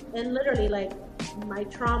 And literally, like, my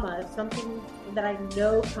trauma, something that I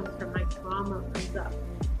know comes from my trauma comes up.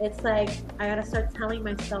 It's like, I gotta start telling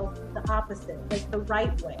myself the opposite, like the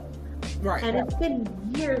right way. Right. And it's been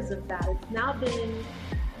years of that. It's now been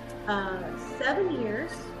 7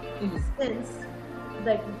 years since,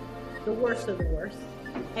 like, the worst of the worst.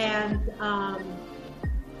 And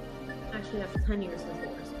actually, that's 10 years since the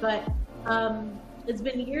worst. But it's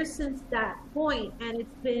been years since that point, and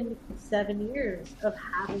it's been 7 years of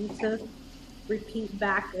having to repeat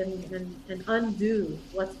back and undo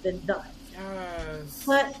what's been done. Yes.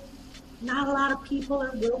 But not a lot of people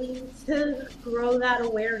are willing to grow that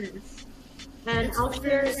awareness. And I'll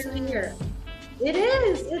share it here. It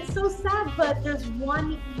is. It's so sad, but there's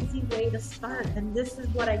one easy way to start. And this is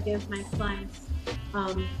what I give my clients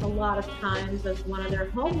a lot of times as one of their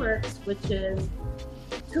homeworks, which is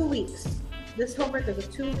 2 weeks. This homework is a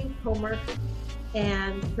 2-week homework.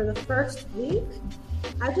 And for the first week,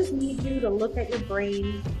 I just need you to look at your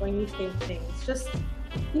brain when you think things. Just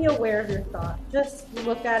be aware of your thought. Just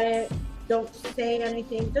look at it. Don't say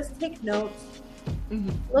anything. Just take notes. Mm-hmm.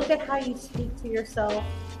 Look at how you speak to yourself.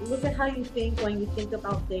 Look at how you think when you think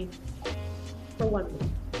about things for 1 week.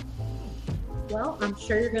 Well, I'm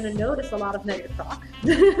sure you're going to notice a lot of negative talk.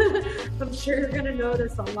 I'm sure you're going to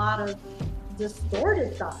notice a lot of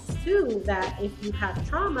distorted thoughts too, that if you have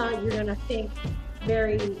trauma, you're going to think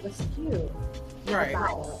very askew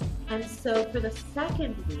about it. And so for the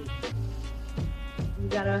second week, you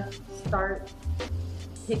got to start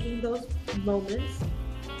picking those moments.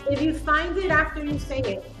 If you find it after you say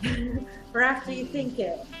it or after you think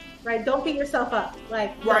it, right? Don't beat yourself up.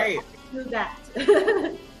 Like, don't do that.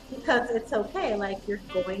 Because it's okay. Like, you're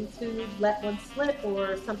going to let one slip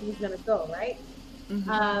or something's going to go, right?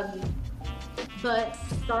 Mm-hmm. But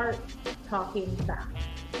start talking back.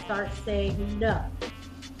 Start saying, no,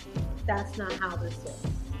 that's not how this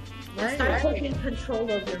is. Start taking control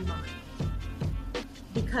of your mind.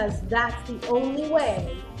 Because that's the only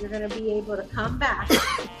way you're going to be able to come back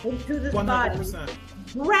into this 100%. body,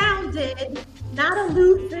 grounded, not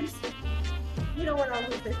aloof. And, you know what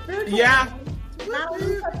aloof is? Spiritual. Yeah. Not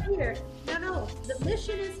aloof up here. No. The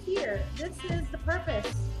mission is here. This is the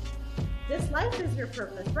purpose. This life is your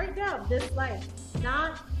purpose. Right now, this life,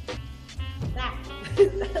 not that.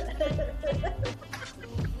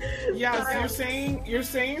 Yes, you're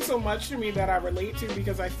saying so much to me that I relate to,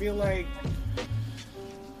 because I feel like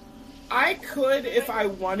I could, if I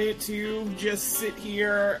wanted to, just sit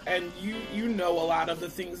here and you know a lot of the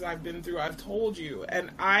things I've been through, I've told you, and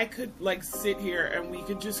I could like sit here and we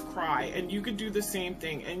could just cry, and you could do the same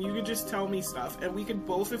thing, and you could just tell me stuff, and we could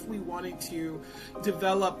both, if we wanted to,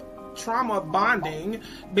 develop trauma bonding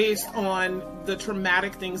based on the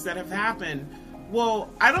traumatic things that have happened. Well,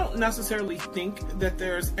 I don't necessarily think that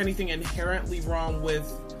there's anything inherently wrong with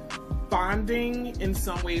bonding in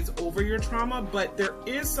some ways over your trauma, but there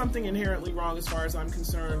is something inherently wrong, as far as I'm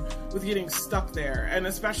concerned, with getting stuck there, and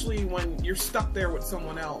especially when you're stuck there with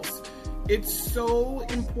someone else. It's so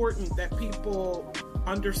important that people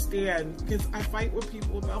understand, because I fight with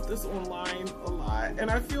people about this online a lot,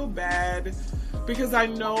 and I feel bad because I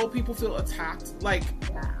know people feel attacked. Like,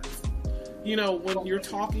 you know, when you're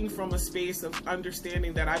talking from a space of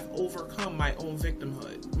understanding that I've overcome my own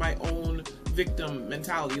victimhood, my own victim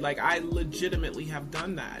mentality. Like, I legitimately have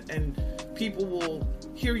done that. And people will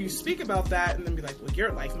hear you speak about that and then be like, well,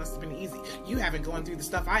 your life must have been easy. You haven't gone through the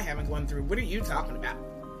stuff I haven't gone through. What are you talking about?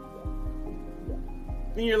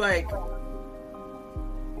 And you're like,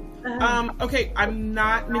 okay, I'm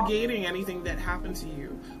not negating anything that happened to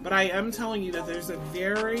you, but I am telling you that there's a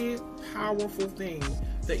very powerful thing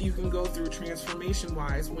that you can go through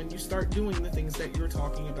transformation-wise when you start doing the things that you're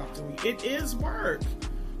talking about doing. It is work.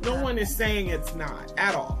 No one is saying it's not,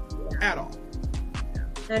 at all. At all.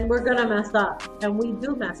 And we're gonna mess up, and we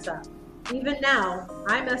do mess up. Even now,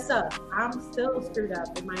 I mess up. I'm still screwed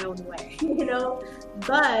up in my own way, you know?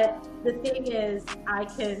 But the thing is, I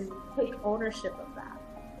can take ownership of that.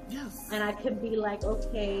 Yes. And I can be like,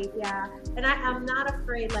 okay, yeah. And I'm not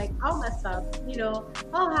afraid, like, I'll mess up, you know?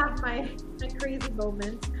 I'll have my crazy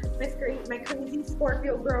moments, my crazy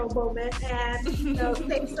Scorpio girl moment, and, you know,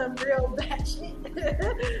 say some real bad shit.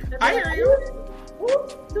 I hear you.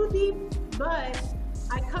 Oops, too deep. But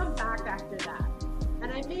I come back after that,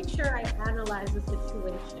 and I make sure I analyze the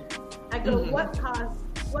situation. I go, what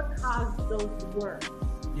caused those words?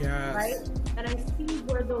 Yes. Right? And I see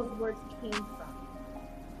where those words came from.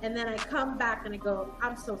 And then I come back and I go,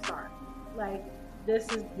 I'm so sorry. Like,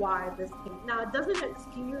 this is why this came. Now, it doesn't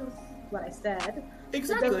excuse what I said.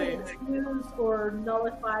 Exactly. It doesn't excuse or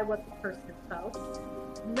nullify what the person felt.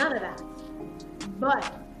 None of that.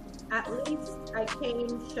 But at least I came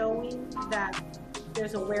showing that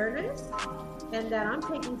there's awareness and that I'm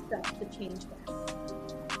taking steps to change that.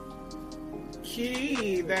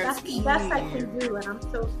 Key. That's the best I can do, and I'm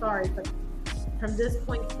so sorry, but from this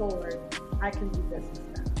point forward, I can do this instead.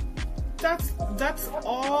 That's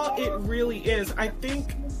all it really is. I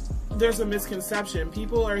think there's a misconception.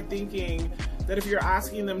 People are thinking that if you're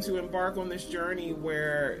asking them to embark on this journey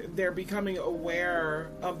where they're becoming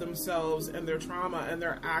aware of themselves and their trauma and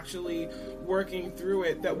they're actually working through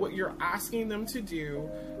it, that what you're asking them to do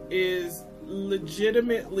is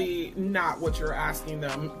legitimately not what you're asking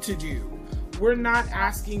them to do. We're not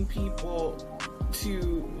asking people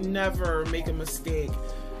to never make a mistake,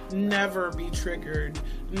 never be triggered,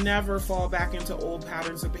 never fall back into old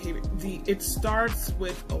patterns of behavior. It starts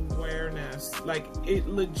with awareness. Like, it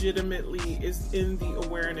legitimately is in the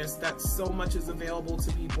awareness that so much is available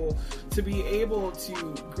to people to be able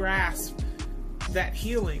to grasp that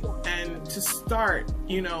healing and to start,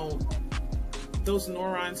 you know, those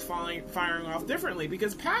neurons firing off differently,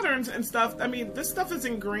 because patterns and stuff, I mean, this stuff is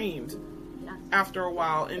ingrained after a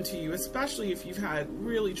while into you, especially if you've had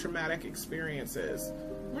really traumatic experiences.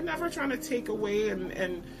 We're never trying to take away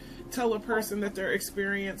and tell a person that their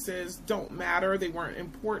experiences don't matter, they weren't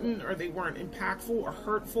important, or they weren't impactful or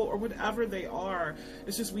hurtful or whatever they are.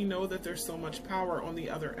 It's just we know that there's so much power on the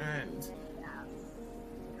other end.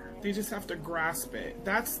 They just have to grasp it.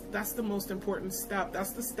 That's the most important step.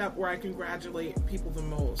 That's the step where I congratulate people the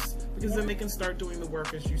most, because then they can start doing the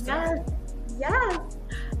work, as you said. Yes.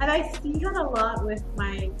 And I see that a lot with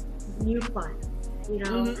my new clients. You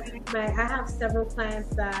know, I have several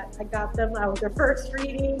clients that I got them out their first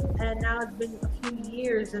reading, and now it's been a few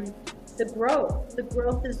years, and the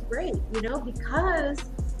growth is great, you know, because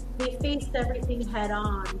they faced everything head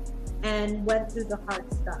on and went through the hard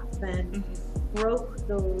stuff and broke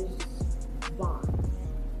those bonds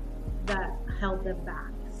that held them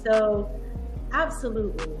back. So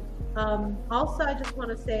absolutely. Also, I just want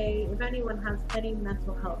to say, if anyone has any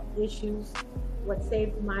mental health issues, what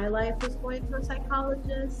saved my life was going to a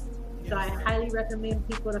psychologist. So I highly recommend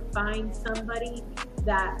people to find somebody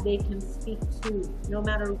that they can speak to no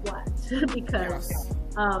matter what, because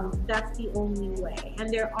that's the only way. And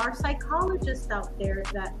there are psychologists out there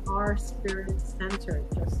that are spirit-centered,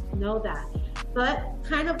 just know that. But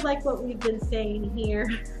kind of like what we've been saying here,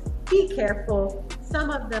 be careful. Some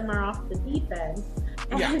of them are off the deep end.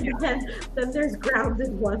 And then there's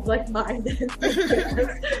grounded ones like mine.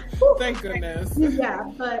 Thank goodness.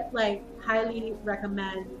 Yeah, but like highly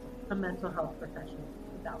recommend a mental health professional.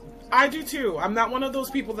 1,000%. I do too. I'm not one of those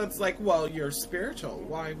people that's like, well, you're spiritual.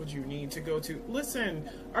 Why would you need to go to? Listen,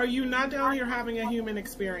 are you not down here having a human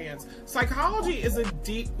experience? Psychology is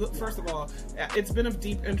first of all, it's been of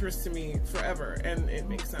deep interest to me forever, and it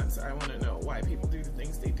makes sense. I want to know why people do the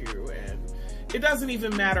things they do, and it doesn't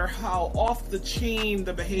even matter how off the chain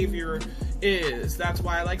the behavior is. That's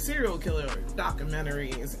why I like serial killer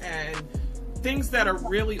documentaries and things that are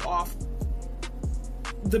really off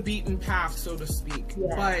the beaten path, so to speak.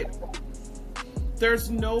 But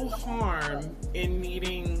there's no harm in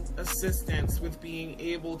needing assistance with being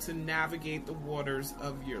able to navigate the waters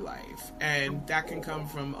of your life. And that can come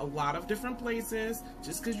from a lot of different places.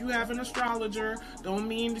 Just because you have an astrologer don't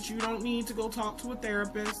mean that you don't need to go talk to a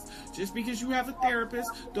therapist. Just because you have a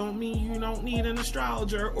therapist don't mean you don't need an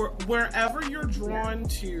astrologer. Or wherever you're drawn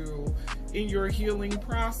to in your healing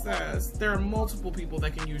process, there are multiple people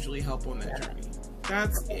that can usually help on that journey.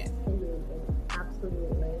 That's it.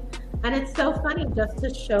 Absolutely. And it's so funny, just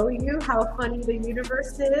to show you how funny the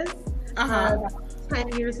universe is. 10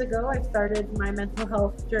 years ago, I started my mental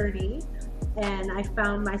health journey, and I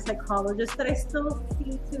found my psychologist that I still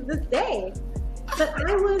see to this day. But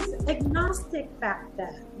I was agnostic back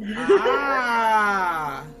then.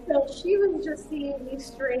 So she was just seeing me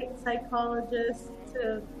straight psychologist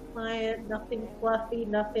to client, nothing fluffy,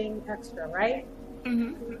 nothing extra, right?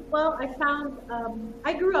 Well, I found,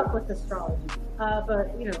 I grew up with astrology,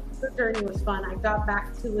 but, you know, the journey was fun. I got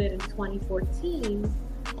back to it in 2014,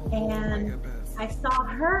 and I saw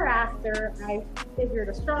her after I figured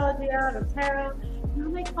astrology out and tarot, and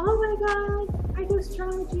I'm like, oh my God, I do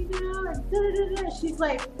astrology now, and da-da-da-da. She's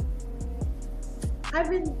like, I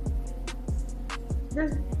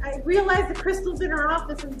realized the crystals in her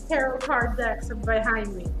office and the tarot card decks are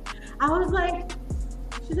behind me. I was like,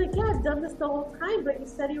 she's like, yeah, I've done this the whole time, but you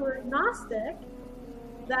said you were agnostic,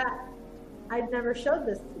 that I'd never showed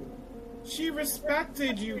this to you. She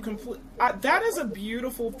respected you completely. That is a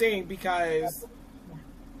beautiful thing, because,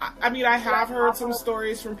 I mean, I have heard some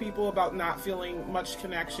stories from people about not feeling much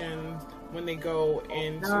connection when they go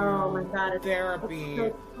into therapy.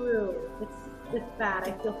 It's so true. It's bad.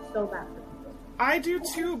 I feel so bad for people. I do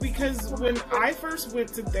too, because when I first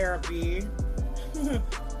went to therapy,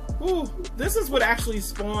 this is what actually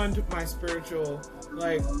spawned my spiritual,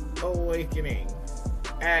 like, awakening.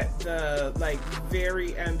 At the, like,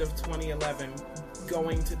 very end of 2011,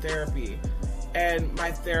 going to therapy, and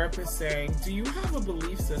my therapist saying, do you have a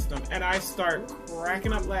belief system? And I start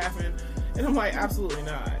cracking up laughing, and I'm like, absolutely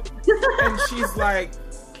not. And she's like,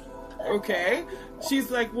 okay.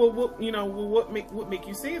 She's like, well, what make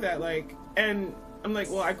you say that? Like, and I'm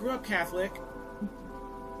like, well, I grew up Catholic.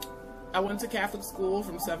 I went to Catholic school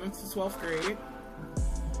from 7th to 12th grade.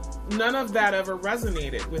 None of that ever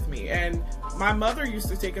resonated with me. And my mother used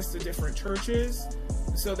to take us to different churches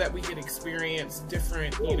so that we could experience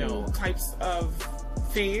different, types of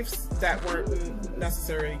faiths that weren't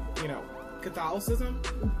necessarily, Catholicism.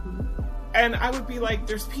 And I would be like,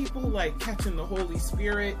 there's people like catching the Holy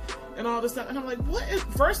Spirit and all this stuff. And I'm like, what is,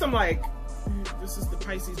 first I'm like, this is the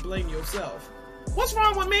Pisces, blame yourself. What's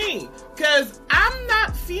wrong with me? Because I'm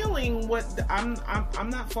not feeling what I'm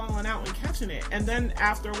not falling out and catching it. And then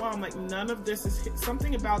after a while, I'm like, none of this is,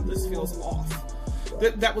 something about this feels off.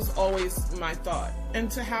 That was always my thought. And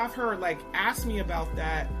to have her like ask me about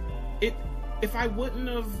that, if I wouldn't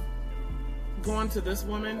have gone to this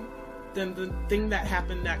woman, then the thing that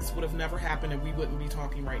happened next would have never happened and we wouldn't be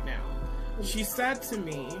talking right now. She said to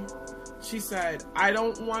me, she said, I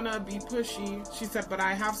don't want to be pushy. She said, but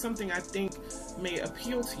I have something I think may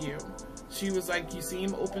appeal to you. She was like, you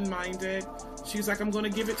seem open-minded. She was like, I'm going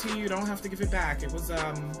to give it to you. You don't have to give it back. It was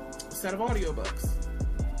a set of audiobooks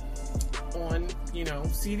on, you know,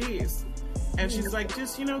 CDs. And she's like,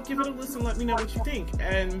 just, you know, give it a listen. Let me know what you think.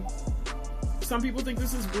 And some people think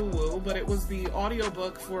this is woo-woo, but it was the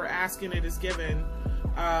audiobook for Asking It Is Given,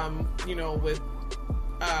 you know, with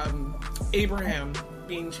Abraham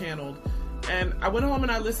being channeled. And I went home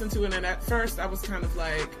and I listened to it, and at first I was kind of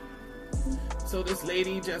like, so this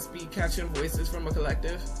lady just be catching voices from a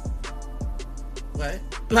collective? What?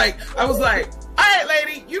 Like, I was like, all right,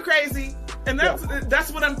 lady, you crazy. And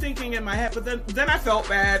that's what I'm thinking in my head. But then I felt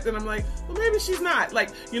bad, and I'm like, well, maybe she's not. Like,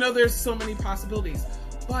 you know, there's so many possibilities.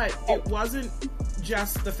 But it wasn't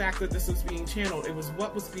just the fact that this was being channeled, it was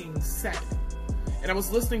what was being said. And I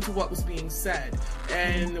was listening to what was being said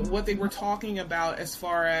and what they were talking about as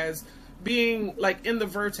far as being like in the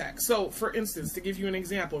vertex. So for instance, to give you an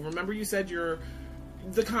example, remember you said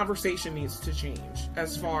the conversation needs to change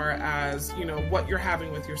as far as, you know, what you're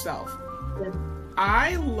having with yourself.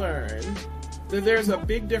 I learned that there's a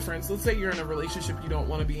big difference. Let's say you're in a relationship you don't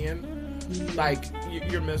want to be in, like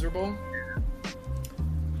you're miserable.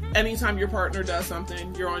 Anytime your partner does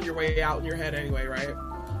something, you're on your way out in your head anyway, right?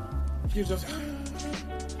 You're just,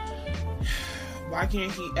 why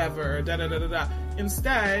can't he ever, da-da-da-da-da.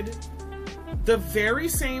 Instead, the very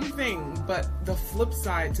same thing, but the flip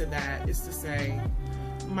side to that is to say,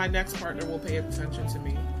 my next partner will pay attention to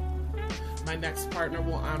me. My next partner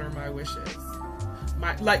will honor my wishes.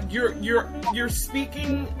 Like you're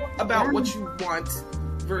speaking about what you want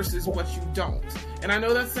versus what you don't. And I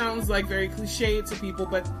know that sounds like very cliche to people,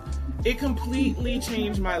 but it completely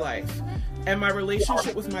changed my life. And my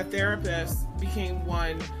relationship with my therapist became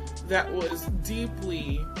one that was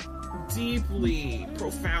deeply, deeply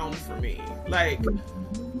profound for me. Like,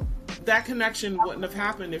 that connection wouldn't have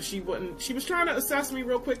happened if she was trying to assess me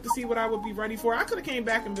real quick to see what I would be ready for. I could have came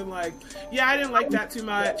back and been like, yeah, I didn't like that too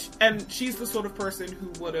much. And she's the sort of person who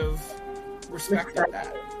would have respected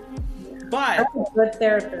that. But that's a good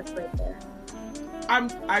therapist right there.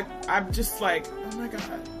 I'm just like, oh my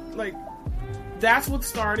God. Like, that's what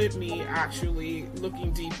started me actually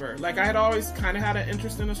looking deeper. Like, I had always kind of had an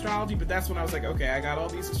interest in astrology, but that's when I was like, okay, I got all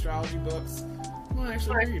these astrology books. Well,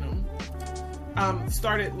 actually read them.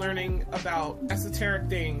 Started learning about esoteric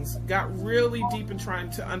things, got really deep in trying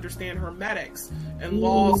to understand hermetics and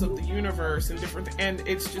laws of the universe and different, and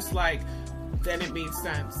it's just like, then it made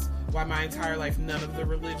sense why my entire life none of the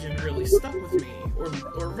religion really stuck with me or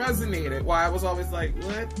resonated. Why I was always like,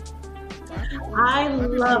 what? I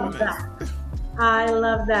love that. I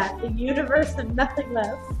love that. The universe and nothing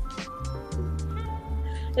less.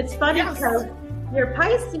 It's funny because your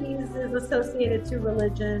Pisces is associated to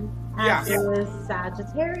religion, as is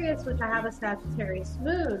Sagittarius, which I have a Sagittarius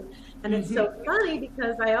moon. And it's so funny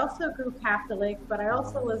because I also grew Catholic, but I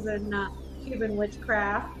also was in Cuban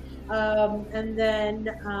witchcraft. And then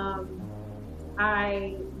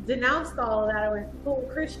I denounced all of that. I went full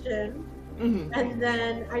Christian. And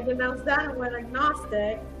then I denounced that and went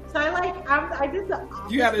agnostic. So I did the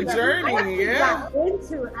opposite. You had a journey,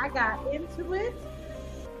 I got into it.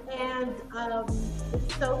 And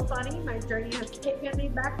it's so funny. My journey has taken me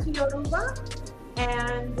back to Yoruba.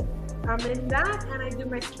 And I'm in that, and I do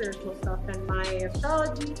my spiritual stuff and my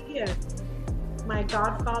astrology, and my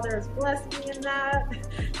godfather has blessed me in that.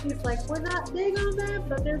 He's like, we're not big on that,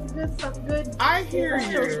 but there's some good I hear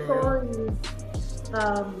you. Stories.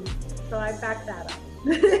 So I back that up.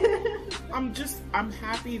 I'm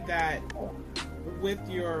happy that with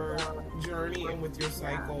your journey and with your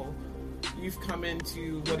cycle, you've come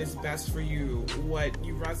into what is best for you, what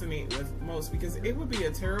you resonate with most, because it would be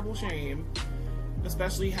a terrible shame,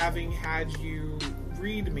 especially having had you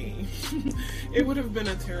read me, it would have been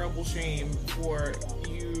a terrible shame for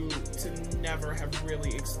you to never have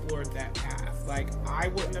really explored that path. Like, I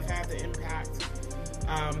wouldn't have had the impact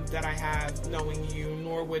that I have knowing you,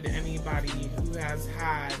 nor would anybody who has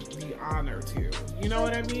had the honor to. You know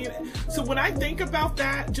what I mean? So when I think about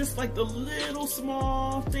that, just like the little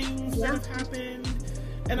small things that have happened,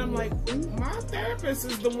 And I'm like, my therapist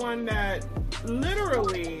is the one that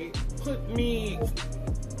literally put me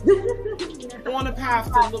on a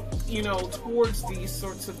path to look, towards these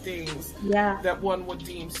sorts of things that one would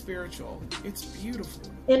deem spiritual. It's beautiful.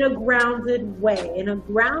 In a grounded way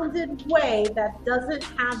that doesn't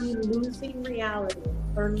have you losing reality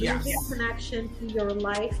or losing connection to your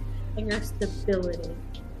life and your stability.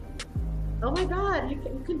 Oh my God, you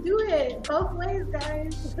can do it both ways,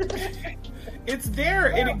 guys. It's there.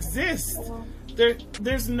 It exists.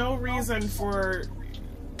 There's no reason for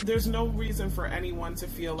anyone to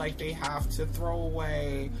feel like they have to throw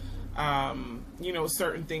away,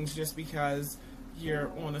 certain things just because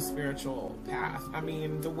you're on a spiritual path. I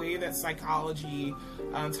mean, the way that psychology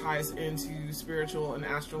ties into spiritual and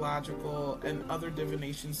astrological and other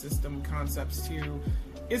divination system concepts too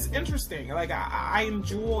is interesting. Like, I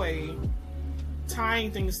enjoy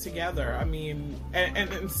tying things together. I mean,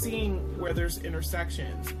 and seeing where there's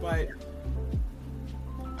intersections, but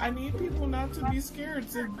I need people not to be scared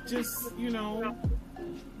to just,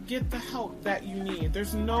 get the help that you need.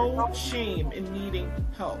 There's no shame in needing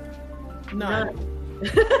help. None.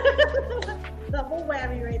 Double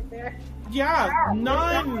whammy right there. Yeah,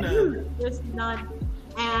 none. There's none.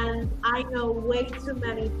 And I know way too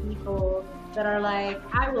many people that are like,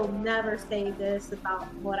 I will never say this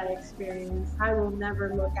about what I experienced. I will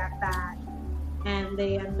never look at that. And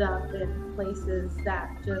they end up in places that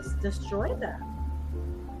just destroy them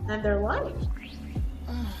and their life.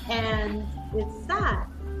 And it's sad.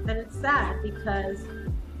 And it's sad because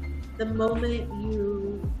the moment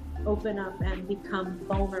you open up and become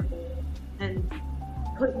vulnerable and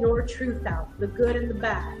put your truth out, the good and the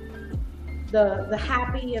bad, the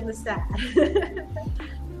happy and the sad,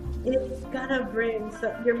 it's gonna bring,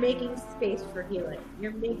 so you're making space for healing.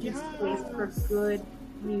 You're making space for good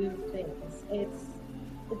new things. It's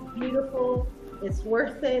beautiful. It's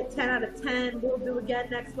worth it. 10 out of 10. We'll do again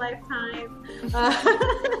next lifetime.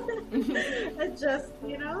 It's just,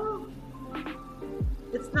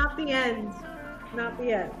 it's not the end. Not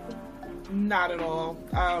the end. Not at all.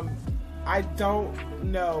 I don't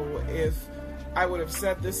know if I would have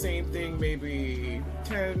said the same thing maybe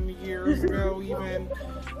 10 years ago even,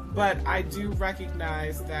 but I do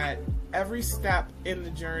recognize that every step in the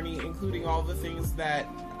journey, including all the things that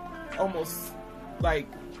almost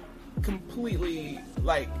completely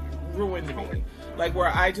ruined me, where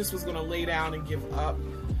I just was gonna lay down and give up,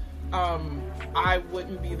 I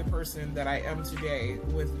wouldn't be the person that I am today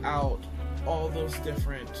without all those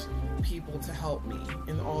different people to help me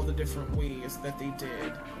in all the different ways that they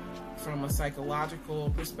did, from a psychological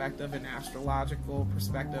perspective and astrological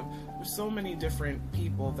perspective. There's so many different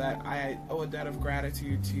people that I owe a debt of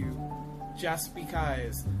gratitude to, just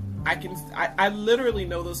because I literally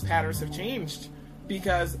know those patterns have changed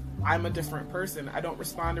because I'm a different person. I don't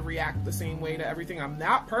respond and react the same way to everything. I'm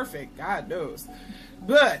not perfect, God knows,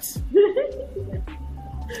 but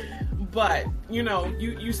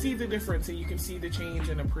you see the difference and you can see the change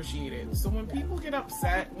and appreciate it. So when people get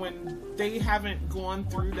upset when they haven't gone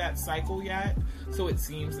through that cycle yet, so it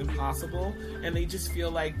seems impossible, and they just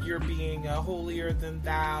feel like you're being a holier than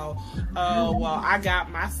thou, oh, well, I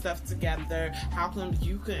got my stuff together, how come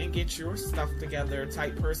you couldn't get your stuff together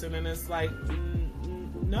type person, and it's like,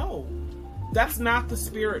 no, that's not the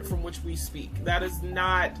spirit from which we speak. That's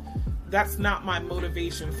not my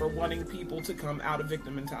motivation for wanting people to come out of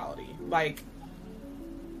victim mentality.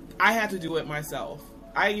 I had to do it myself.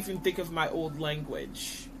 I even think of my old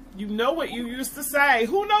language. You know what you used to say.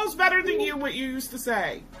 Who knows better than you what you used to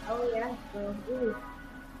say? Oh, yeah.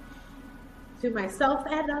 To myself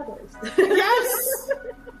and others. Yes.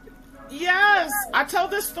 Yes. I tell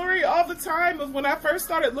this story all the time of when I first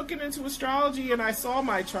started looking into astrology and I saw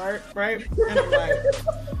my chart, right? And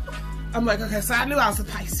I'm like, okay, so I knew I was a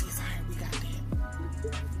Pisces.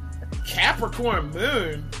 Capricorn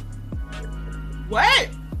moon. What?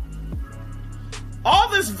 All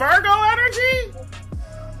this Virgo energy?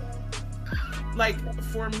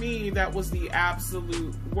 For me, that was the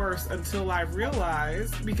absolute worst until I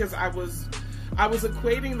realized, because I was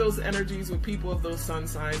equating those energies with people of those sun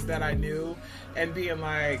signs that I knew and being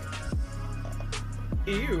like,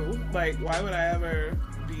 ew, why would I ever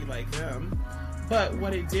be like them? But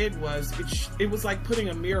what it did was, it was like putting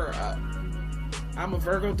a mirror up. I'm a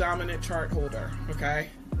Virgo dominant chart holder, okay?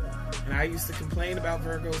 And I used to complain about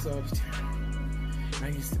Virgos all the time. And I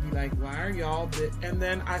used to be like, why are y'all and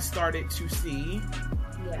then I started to see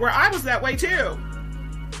where I was that way too.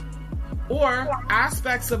 Or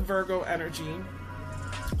aspects of Virgo energy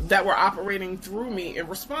that were operating through me in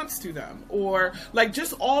response to them. Or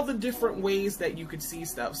just all the different ways that you could see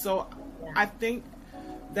stuff. So I think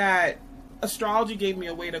that astrology gave me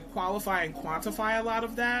a way to qualify and quantify a lot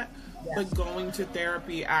of that. Yeah. But going to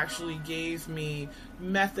therapy actually gave me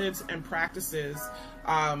methods and practices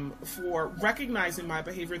for recognizing my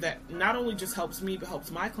behavior that not only just helps me, but helps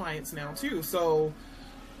my clients now too. So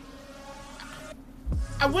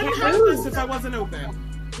I wouldn't have this if I wasn't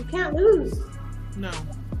open. You can't lose. No.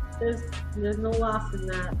 There's no loss in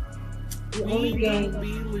that. You We only gain. don't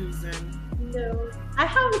be losing. No. I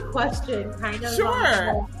have a question, kind of.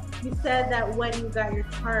 Sure. You said that when you got your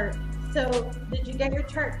chart. So, did you get your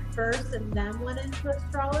chart first and then went into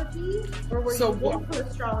astrology? Or were you into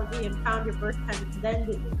astrology and found your birth time and then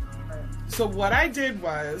did your chart? So what I did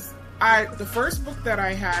was, the first book that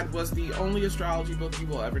I had was the only astrology book you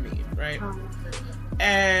will ever need, right?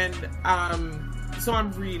 And so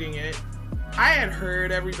I'm reading it. I had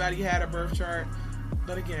heard everybody had a birth chart,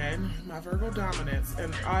 but again, my Virgo dominance,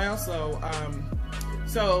 and I also,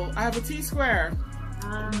 so I have a T-square.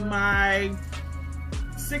 My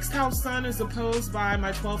 6th house sun is opposed by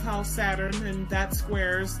my 12th house Saturn, and that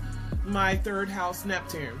squares my 3rd house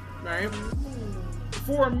Neptune, right?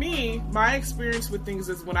 For me, my experience with things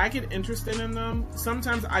is when I get interested in them,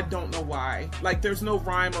 sometimes I don't know why. Like, there's no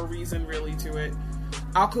rhyme or reason really to it.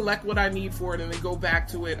 I'll collect what I need for it and then go back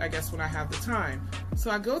to it, I guess, when I have the time.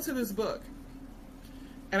 So I go to this book,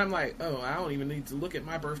 and I'm like, oh, I don't even need to look at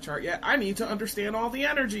my birth chart yet. I need to understand all the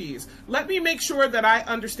energies. Let me make sure that I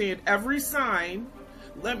understand every sign.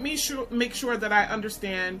 Let me make sure that I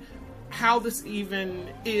understand how this even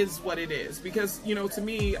is what it is. Because, you know, to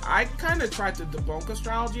me, I kind of tried to debunk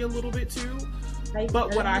astrology a little bit too.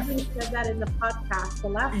 But what I said that in the podcast the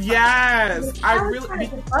last yes, time. I really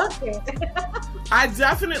I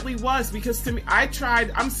definitely was, because to me,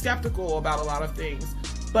 I'm skeptical about a lot of things.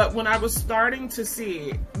 But when I was starting to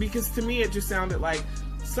see, because to me it just sounded like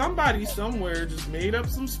somebody somewhere just made up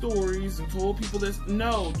some stories and told people this.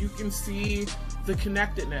 No, you can see the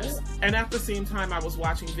connectedness. And at the same time, I was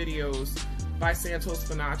watching videos by Santos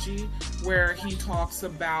Bonacci where he talks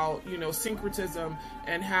about, you know, syncretism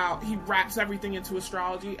and how he wraps everything into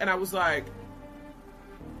astrology. And I was like,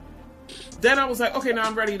 okay, now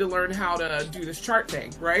I'm ready to learn how to do this chart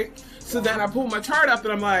thing, right? So then I pulled my chart up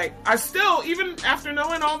and I'm like, I still, even after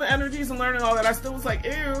knowing all the energies and learning all that, I still was like,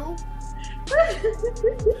 ew.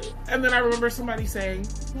 And then I remember somebody saying,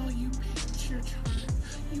 well, you picked your chart.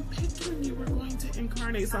 You picked when you were going to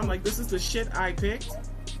incarnate. So I'm like, this is the shit I picked?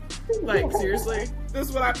 Like, seriously? This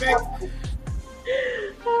is what I picked?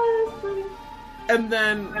 And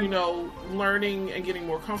then, you know, learning and getting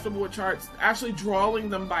more comfortable with charts, actually drawing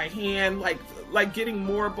them by hand, like getting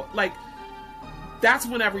more, like, that's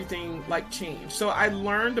when everything, like, changed. So I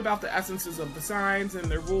learned about the essences of the signs and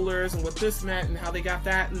their rulers and what this meant and how they got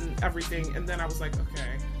that and everything. And then I was like,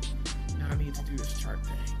 okay, now I need to do this chart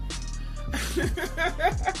thing.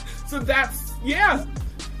 So that's, yeah.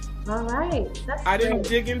 All right. I didn't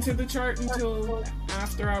dig into the chart until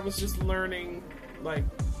after I was just learning, like,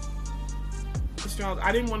 astrology.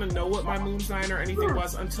 I didn't want to know what my moon sign or anything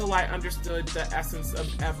was until I understood the essence of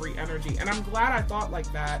every energy. And I'm glad I thought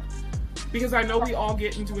like that, because I know we all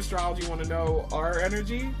get into astrology, want to know our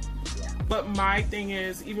energy. But my thing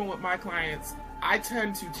is, even with my clients, I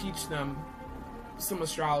tend to teach them some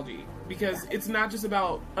astrology, because it's not just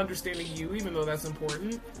about understanding you, even though that's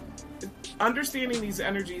important. Understanding these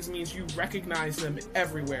energies means you recognize them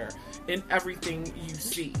everywhere, in everything you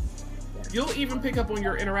see. You'll even pick up on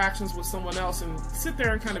your interactions with someone else and sit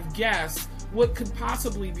there and kind of guess what could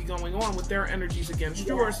possibly be going on with their energies against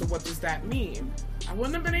yours. So what does that mean? I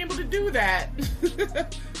wouldn't have been able to do that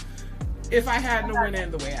if I hadn't went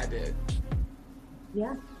in the way I did.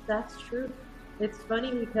 Yeah, that's true. It's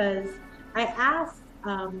funny because I asked,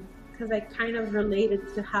 because I kind of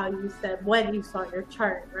related to how you said when you saw your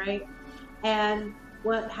chart, right? And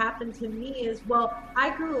what happened to me is, well,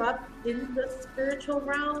 I grew up in the spiritual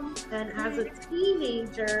realm, and as a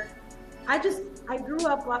teenager, I grew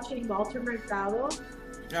up watching Walter Mercado.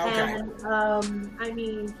 Okay. And I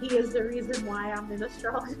mean, he is the reason why I'm in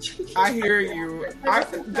astrology. I hear you.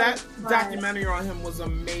 That documentary on him was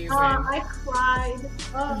amazing. I cried.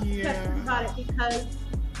 Yeah. About it, because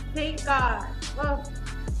thank God.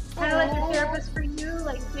 Kind of like a therapist for you,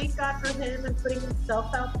 like, thank God for him and putting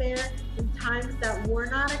himself out there in times that we're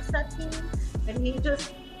not accepting, and he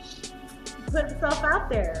just put himself out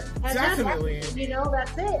there. And definitely. That's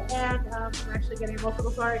it. And I'm actually getting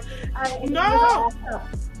emotional, sorry. No!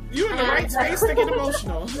 You're in the right space to get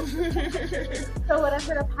emotional. So what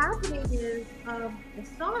ended up happening is, I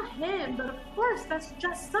saw him, but of course, that's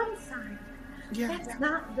just sun sign. Yeah. That's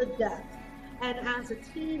not the death. And as a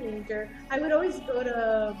teenager, I would always go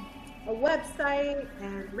to a website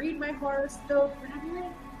and read my horoscope, and I'd be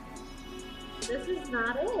like, this is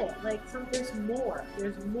not it. Like, there's more.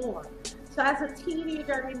 There's more. So as a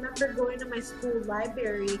teenager, I remember going to my school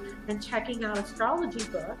library and checking out astrology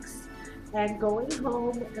books and going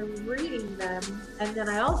home and reading them. And then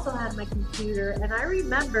I also had my computer, and I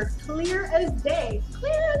remember clear as day,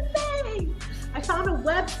 I found a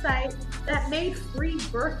website that made free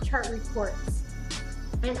birth chart reports.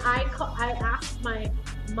 And I asked my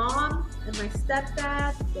mom and my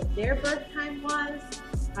stepdad what their birth time was.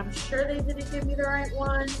 I'm sure they didn't give me the right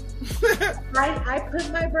one. I put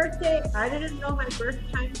my birthday. I didn't know my birth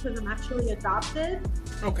time because I'm actually adopted.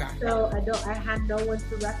 Okay. So I had no one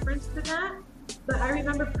to reference for that. But I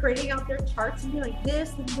remember printing out their charts and being like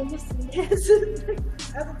this and this and this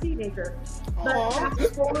as a teenager. But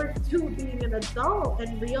fast forward to being an adult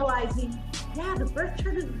and realizing, yeah, the birth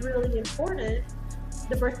chart is really important.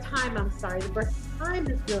 The birth time is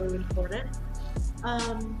really important.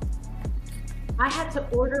 I had to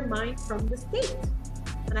order mine from the state,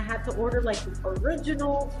 and I had to order like the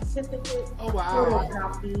original certificate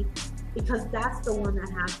photocopy, because that's the one that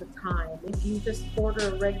has the time. If you just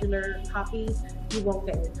order a regular copy, you won't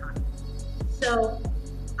get your time. So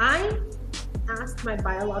I asked my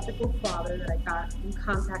biological father that I got in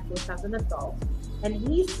contact with as an adult, and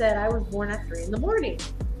he said I was born at 3 a.m.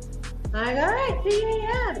 I'm like, all right, 3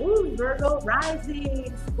 a.m. Ooh, Virgo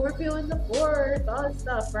rising, Scorpio in the 4th, all that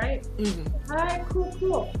stuff, right? Mm-hmm. All right,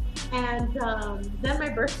 cool. And then my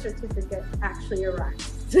birth certificate actually arrived.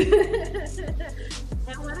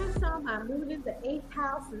 And when I saw my moon in the 8th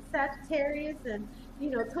house and Sagittarius and,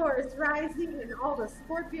 Taurus rising and all the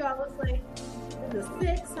Scorpio, I was like, in the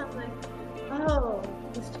 6th, I'm like, oh,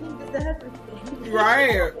 this changes everything.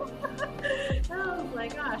 Right. I was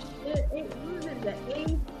like, gosh, it was in the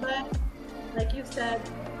 8th, but like you said,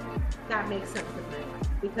 that makes sense in my life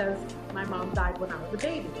because my mom died when I was a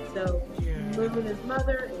baby. So moon is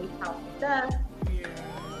mother, 8th house is death. Yeah.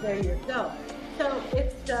 There you go. So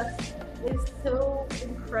it's so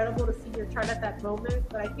incredible to see your chart at that moment,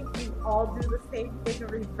 but I think we all do the same thing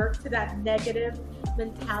and revert to that negative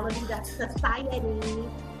mentality that society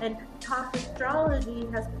and top astrology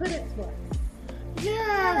has put into us.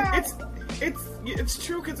 Yeah, it's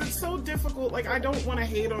true because it's so difficult. Like, I don't want to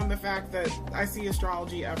hate on the fact that I see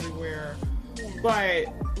astrology everywhere,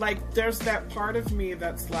 but like, there's that part of me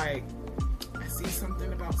that's like, I see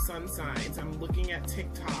something about sun signs. I'm looking at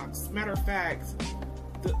TikToks. Matter of fact,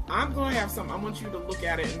 I'm going to have something. I want you to look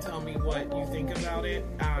at it and tell me what you think about it.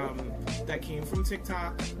 That came from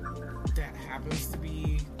TikTok. That happens to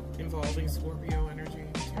be involving Scorpio energy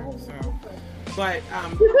too. So, but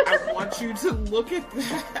I want you to look at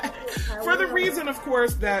that for the reason, of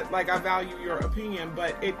course, that like I value your opinion,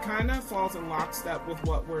 but it kind of falls in lockstep with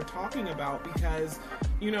what we're talking about because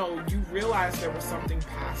you realize there was something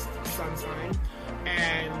past sun sign,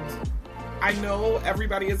 and I know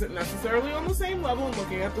everybody isn't necessarily on the same level and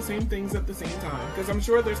looking at the same things at the same time. Because I'm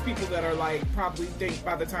sure there's people that are like, probably think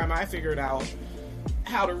by the time I figured out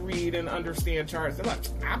how to read and understand charts, they're like,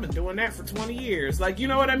 I've been doing that for 20 years. Like, you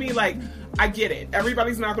know what I mean? Like, I get it.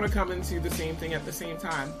 Everybody's not going to come into the same thing at the same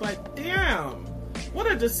time. But damn,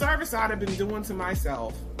 what a disservice I'd have been doing to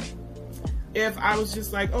myself if I was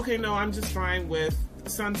just like, okay, no, I'm just fine with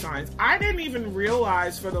sun signs. I didn't even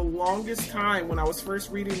realize for the longest time when I was first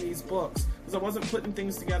reading these books, because I wasn't putting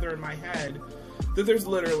things together in my head, that there's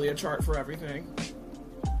literally a chart for everything.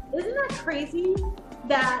 Isn't that crazy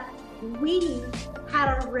that we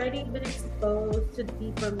had already been exposed to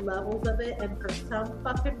deeper levels of it, and for some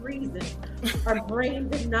fucking reason our brain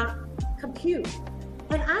did not compute?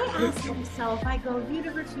 And I asked myself, I go,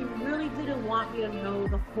 universe, you really didn't want me to know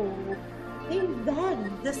the whole thing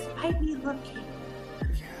then, despite me looking.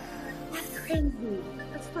 That's crazy.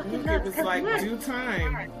 That's fucking nuts. It was like due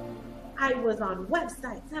time. I was on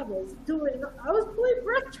websites. I was pulling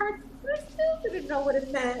birth charts. I still didn't know what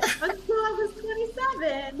it meant until I was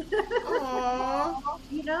 27.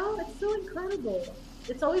 Aww. It's so incredible.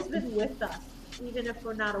 It's always been with us, even if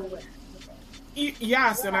we're not aware.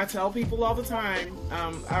 Yes, and I tell people all the time.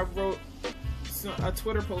 I wrote a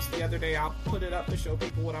Twitter post the other day. I'll put it up to show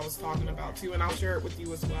people what I was talking about too, and I'll share it with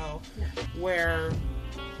you as well. Yeah. Where,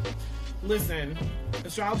 listen,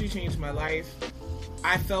 astrology changed my life.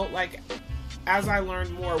 I felt like as I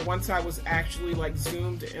learned more, once I was actually like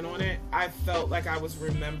zoomed in on it, I felt like I was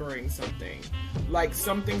remembering something. Like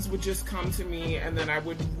some things would just come to me, and then I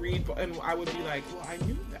would read and I would be like, well, I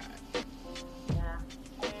knew that. Yeah.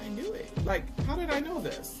 I knew it. Like, how did I know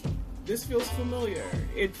this? This feels familiar.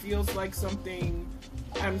 It feels like something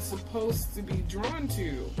I'm supposed to be drawn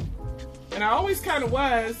to. And I always kind of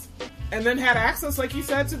was, and then had access, like you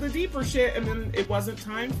said, to the deeper shit, and then it wasn't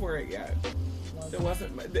time for it yet.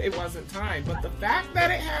 It wasn't time. But the fact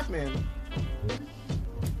that it happened,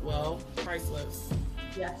 well, priceless.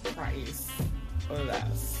 Yes. Priceless.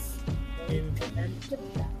 And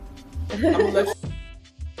I'm gonna let you